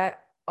 no,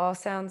 that all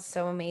sounds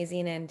so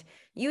amazing. And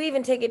you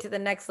even take it to the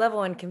next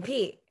level and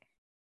compete.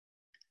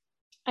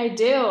 I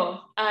do.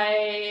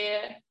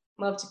 I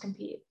love to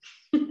compete.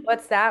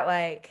 What's that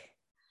like?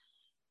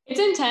 It's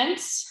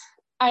intense.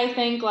 I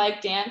think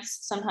like dance,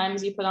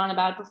 sometimes you put on a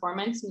bad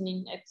performance and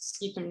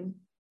you can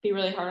be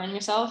really hard on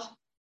yourself.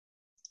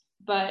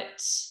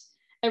 But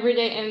every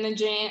day in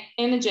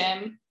the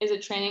gym is a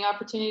training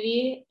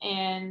opportunity,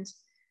 and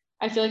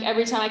I feel like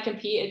every time I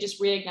compete, it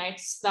just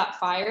reignites that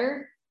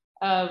fire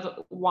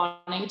of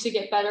wanting to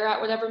get better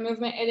at whatever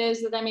movement it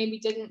is that I maybe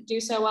didn't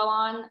do so well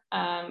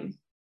on.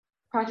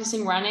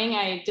 Practicing running,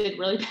 I did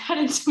really bad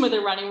in some of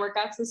the running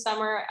workouts this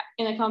summer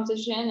in a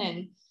competition,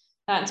 and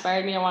that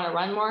inspired me to want to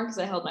run more because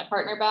I held my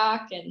partner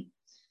back, and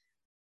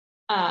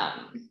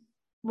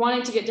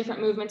wanting to get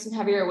different movements and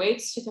heavier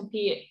weights to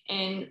compete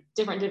in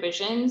different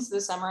divisions.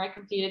 This summer, I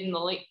competed in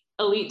the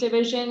elite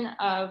division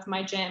of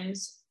my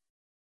gym's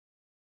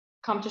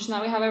competition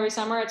that we have every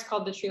summer. It's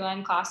called the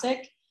Treeline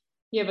Classic.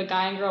 You have a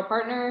guy and girl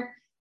partner.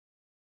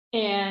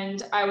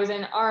 And I was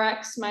in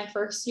RX my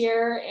first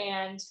year,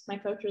 and my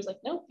coach was like,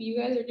 nope, you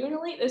guys are doing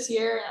elite this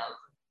year. And I was like,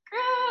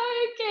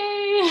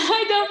 okay,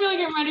 I don't feel like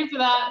I'm ready for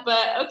that,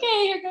 but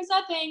okay, here goes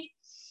nothing.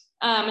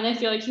 And I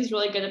feel like he's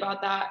really good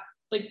about that,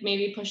 like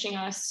maybe pushing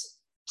us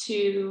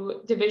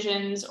to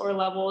divisions or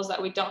levels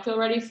that we don't feel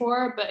ready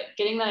for, but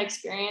getting that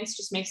experience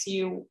just makes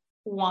you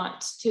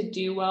want to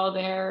do well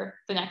there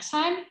the next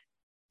time.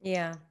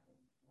 Yeah.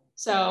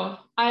 So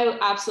I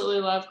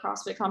absolutely love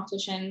CrossFit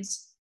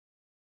competitions,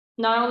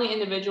 not only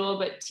individual,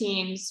 but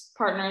teams,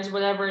 partners,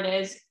 whatever it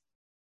is.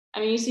 I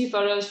mean, you see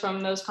photos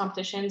from those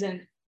competitions,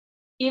 and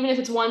even if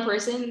it's one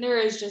person, there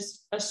is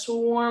just a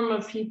swarm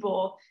of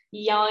people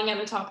yelling at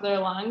the top of their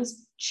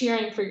lungs,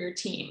 cheering for your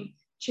team,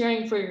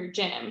 cheering for your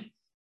gym.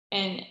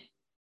 And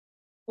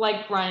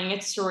like running,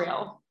 it's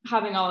surreal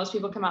having all those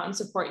people come out and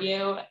support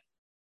you.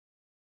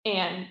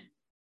 And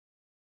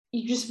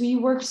you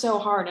work so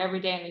hard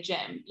every day in the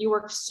gym. You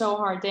work so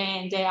hard day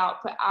in, day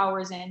out, put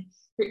hours in.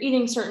 You're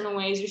eating certain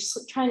ways.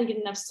 You're trying to get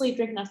enough sleep,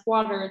 drink enough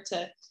water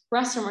to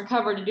rest and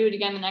recover to do it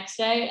again the next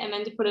day. And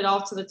then to put it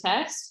all to the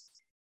test.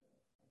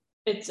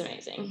 It's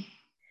amazing.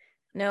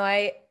 No,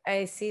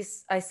 I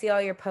see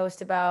all your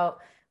posts about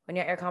when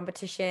you're at your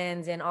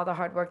competitions and all the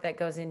hard work that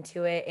goes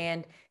into it.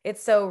 And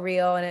it's so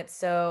real and it's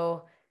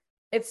so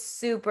It's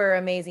super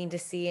amazing to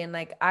see. And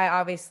like, I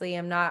obviously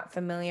am not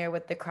familiar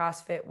with the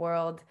CrossFit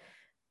world.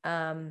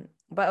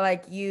 But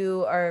like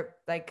you are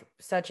like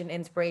such an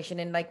inspiration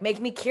and like make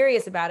me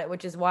curious about it,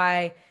 which is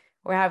why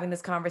we're having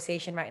this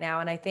conversation right now.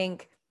 And I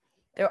think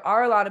there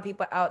are a lot of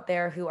people out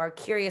there who are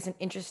curious and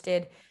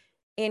interested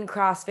in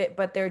CrossFit,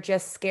 but they're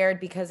just scared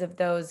because of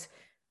those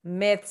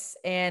myths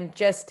and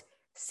just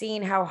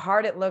seeing how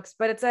hard it looks.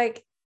 But it's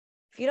like,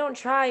 if you don't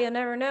try, you'll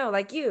never know.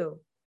 Like you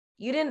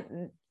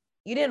didn't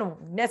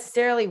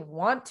necessarily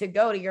want to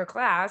go to your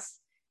class,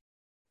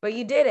 but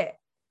you did it.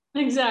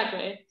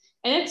 Exactly.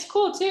 And it's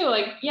cool too.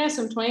 Like, yes,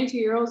 I'm 22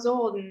 years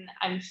old and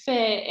I'm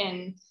fit,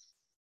 and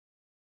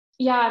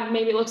yeah,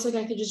 maybe it looks like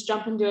I could just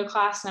jump into a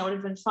class and I would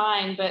have been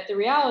fine. But the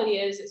reality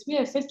is we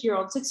have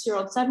 50-year-olds,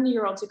 60-year-olds,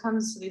 70-year-olds who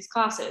comes to these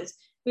classes.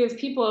 We have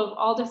people of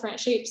all different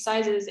shapes,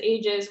 sizes,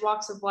 ages,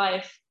 walks of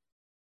life.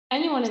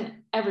 Anyone and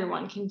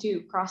everyone can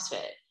do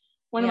CrossFit.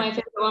 One of my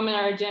favorite women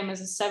at our gym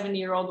is a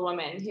 70-year-old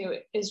woman who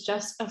is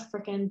just a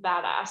freaking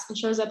badass and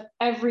shows up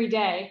every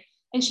day.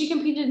 And she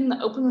competed in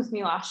the Open with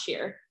me last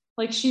year.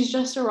 Like, she's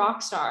just a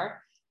rock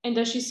star. And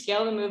does she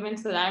scale the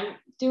movements that I'm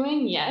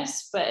doing?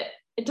 Yes, but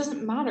it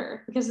doesn't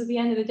matter because at the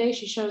end of the day,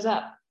 she shows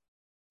up.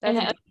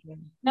 That's And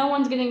no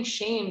one's getting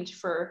shamed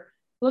for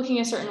looking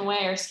a certain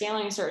way or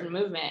scaling a certain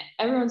movement.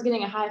 Everyone's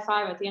getting a high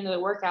five at the end of the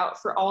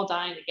workout for all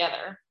dying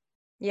together.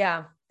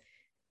 Yeah.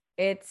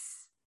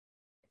 It's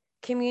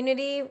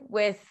community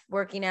with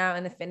working out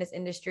in the fitness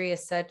industry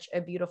is such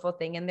a beautiful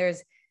thing. And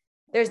there's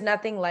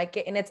nothing like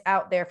it. And it's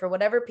out there for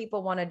whatever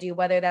people want to do,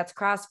 whether that's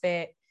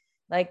CrossFit,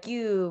 like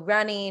you,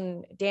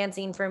 running,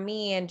 dancing for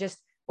me, and just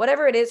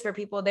whatever it is for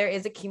people. There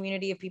is a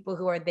community of people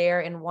who are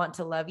there and want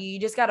to love you. You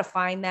just got to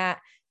find that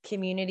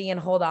community and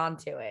hold on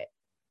to it.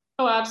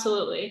 Oh,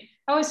 absolutely.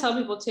 I always tell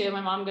people too,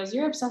 my mom goes,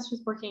 "You're obsessed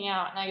with working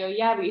out." And I go,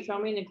 "Yeah, but you throw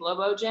me in a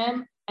Globo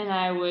gym and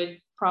I would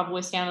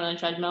probably stand on a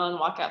treadmill and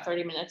walk out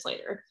 30 minutes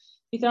later.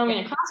 You throw me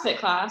in a CrossFit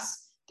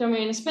class, throw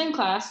me in a spin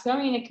class, throw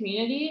me in a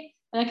community,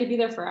 and I could be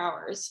there for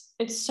hours."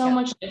 It's so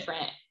much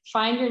different.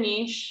 Find your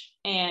niche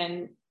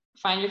and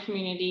find your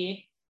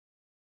community.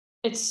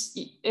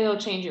 It'll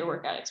change your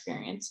workout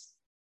experience.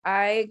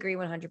 I agree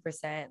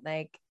 100%.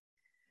 Like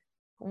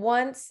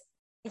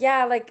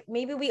like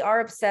maybe we are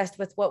obsessed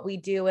with what we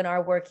do and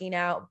our working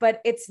out, but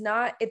it's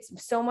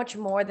so much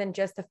more than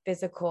just the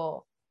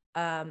physical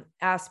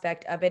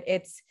aspect of it.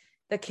 It's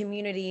the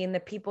community and the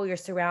people you're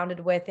surrounded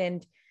with.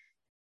 And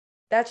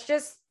that's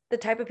just the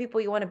type of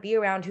people you want to be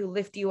around, who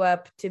lift you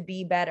up to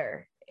be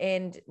better.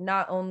 And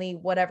not only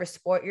whatever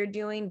sport you're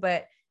doing,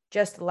 but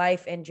just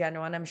life in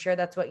general. And I'm sure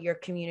that's what your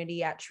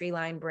community at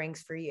Treeline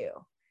brings for you.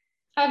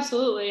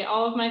 Absolutely.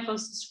 All of my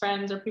closest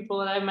friends are people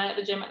that I've met at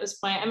the gym at this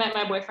point. I met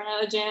my boyfriend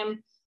at the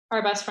gym.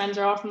 Our best friends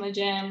are all from the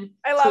gym.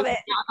 I love it.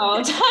 All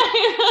the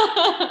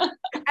time.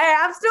 Hey,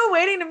 I'm still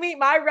waiting to meet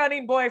my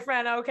running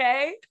boyfriend,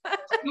 okay?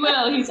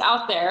 Well, he's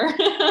out there.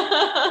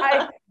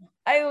 I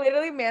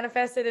literally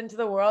manifested into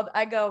the world.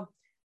 I go,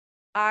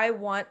 I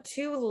want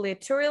to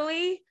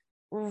literally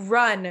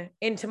run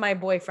into my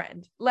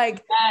boyfriend.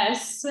 Like,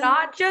 yes.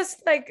 Not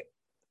just like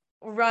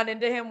run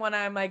into him when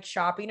I'm like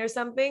shopping or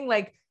something.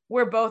 Like,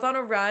 we're both on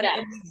a run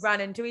and we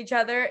run into each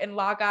other and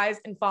lock eyes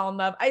and fall in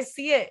love. I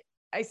see it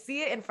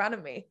in front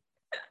of me.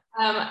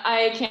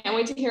 I can't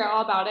wait to hear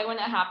all about it when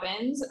it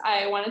happens.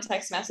 I want a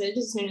text message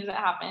as soon as it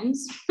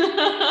happens.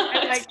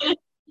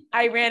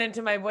 I ran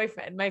into my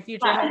boyfriend, my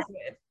future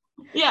husband.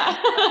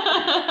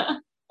 Yeah.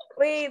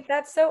 Wait,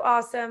 that's so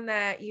awesome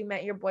that you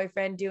met your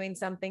boyfriend doing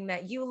something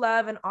that you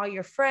love, and all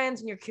your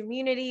friends and your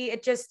community.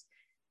 It just,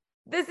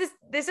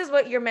 this is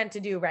what you're meant to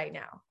do right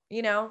now,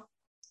 you know?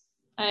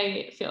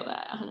 I feel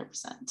that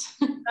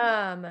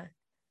 100%.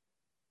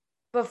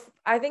 But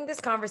I think this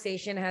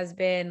conversation has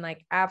been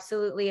like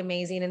absolutely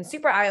amazing and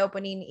super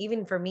eye-opening,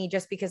 even for me,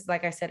 just because,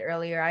 like I said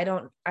earlier, I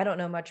don't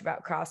know much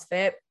about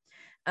CrossFit.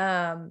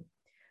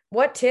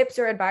 What tips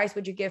or advice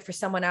would you give for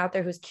someone out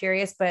there who's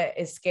curious but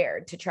is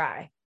scared to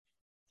try?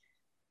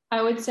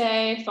 I would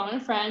say phone a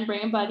friend,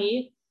 bring a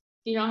buddy.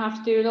 You don't have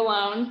to do it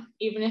alone.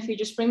 Even if you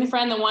just bring the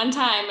friend the one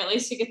time, at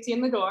least it gets you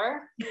in the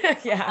door.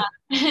 Yeah.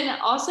 And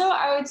also,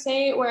 I would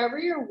say wherever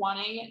you're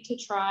wanting to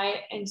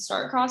try and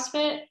start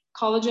CrossFit,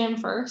 call the gym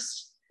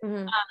first.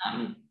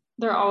 Mm-hmm.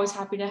 They're always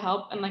happy to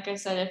help. And like I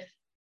said, if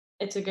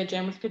it's a good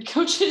gym with good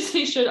coaches,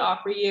 they should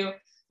offer you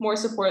more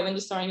support than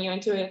just throwing you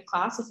into a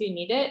class if you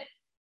need it.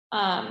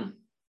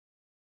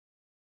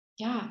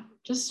 Yeah,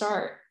 just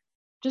start.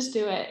 Just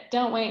do it.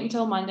 Don't wait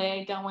until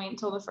Monday. Don't wait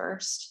until the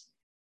 1st.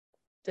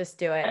 Just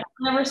do it.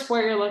 Whatever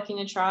sport you're looking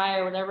to try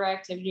or whatever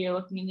activity you're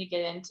looking to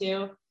get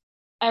into,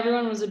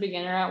 everyone was a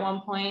beginner at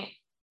one point.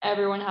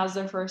 Everyone has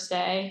their first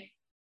day.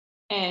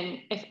 And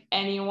if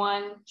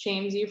anyone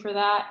shames you for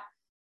that,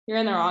 you're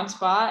in the wrong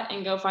spot,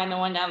 and go find the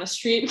one down the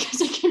street,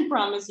 because I can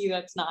promise you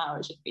that's not how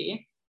it should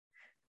be.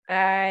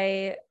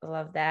 I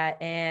love that.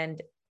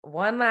 And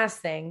one last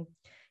thing,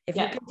 if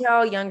you could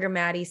tell younger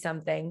Maddie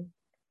something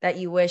that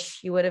you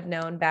wish you would have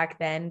known back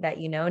then that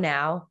you know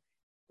now,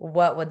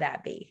 what would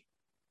that be?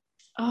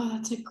 Oh,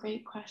 that's a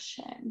great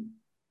question.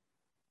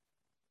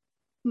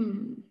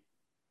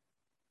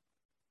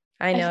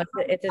 I know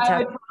it's a I tough.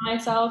 would put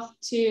myself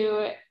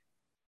to,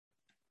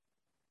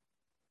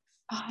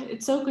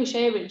 it's so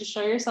cliche, but just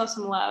show yourself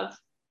some love.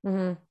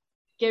 Mm-hmm.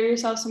 Give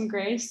yourself some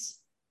grace.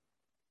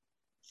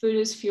 Food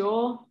is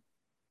fuel.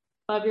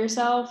 Love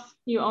yourself.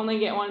 You only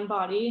get one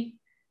body.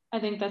 I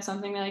think that's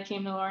something that I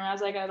came to learn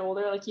as I got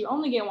older. Like, you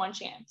only get one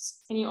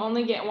chance and you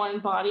only get one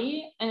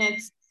body, and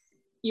it's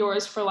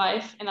yours for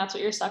life. And that's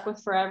what you're stuck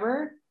with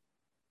forever.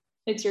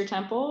 It's your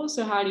temple.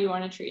 So how do you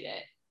want to treat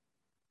it?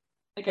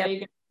 Like, Yep. are you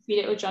going to feed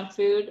it with junk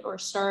food or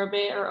starve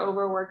it or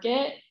overwork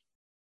it?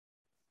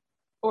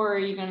 Or are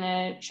you going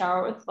to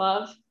shower with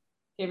love,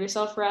 give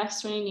yourself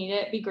rest when you need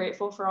it, be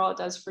grateful for all it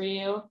does for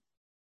you,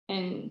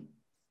 and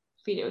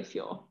feed it with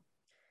fuel?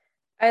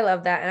 I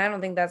love that. And I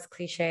don't think that's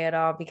cliche at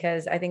all,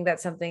 because I think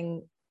that's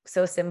something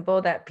so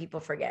simple that people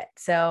forget.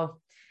 So,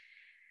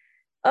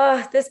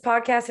 this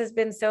podcast has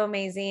been so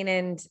amazing,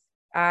 and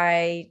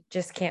I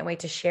just can't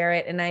wait to share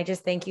it. And I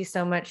just thank you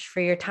so much for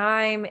your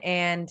time.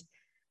 And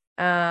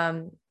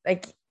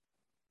like,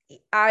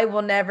 I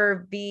will never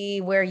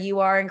be where you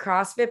are in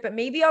CrossFit, but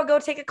maybe I'll go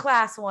take a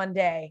class one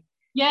day.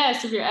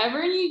 Yes, if you're ever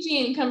in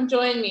Eugene, come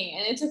join me.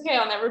 And it's okay,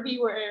 I'll never be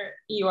where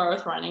you are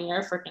with running. You're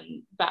a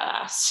freaking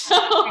badass.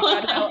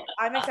 No,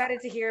 I'm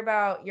excited to hear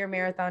about your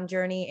marathon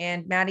journey.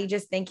 And Maddie,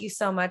 just thank you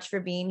so much for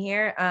being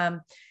here.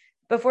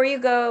 Before you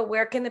go,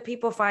 where can the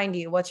people find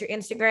you? What's your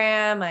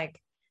Instagram?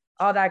 Like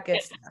all that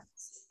good stuff.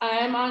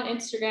 I'm on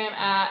Instagram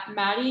at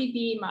Maddie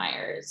B.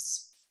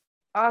 Myers.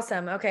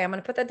 Awesome. Okay. I'm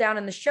going to put that down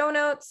in the show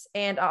notes,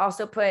 and I'll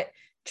also put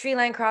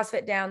Treeline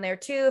CrossFit down there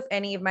too, if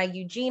any of my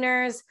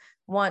Eugeners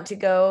want to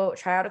go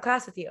try out a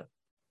class with you.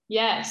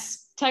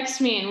 Yes.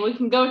 Text me and we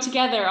can go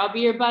together. I'll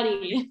be your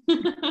buddy.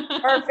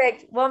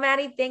 Perfect. Well,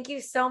 Maddie, thank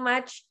you so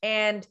much.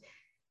 And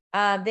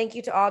thank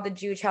you to all the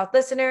Juge Health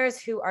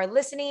listeners who are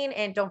listening.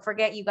 And don't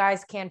forget, you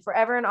guys can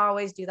forever and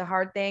always do the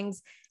hard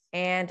things.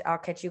 And I'll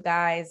catch you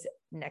guys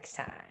next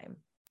time.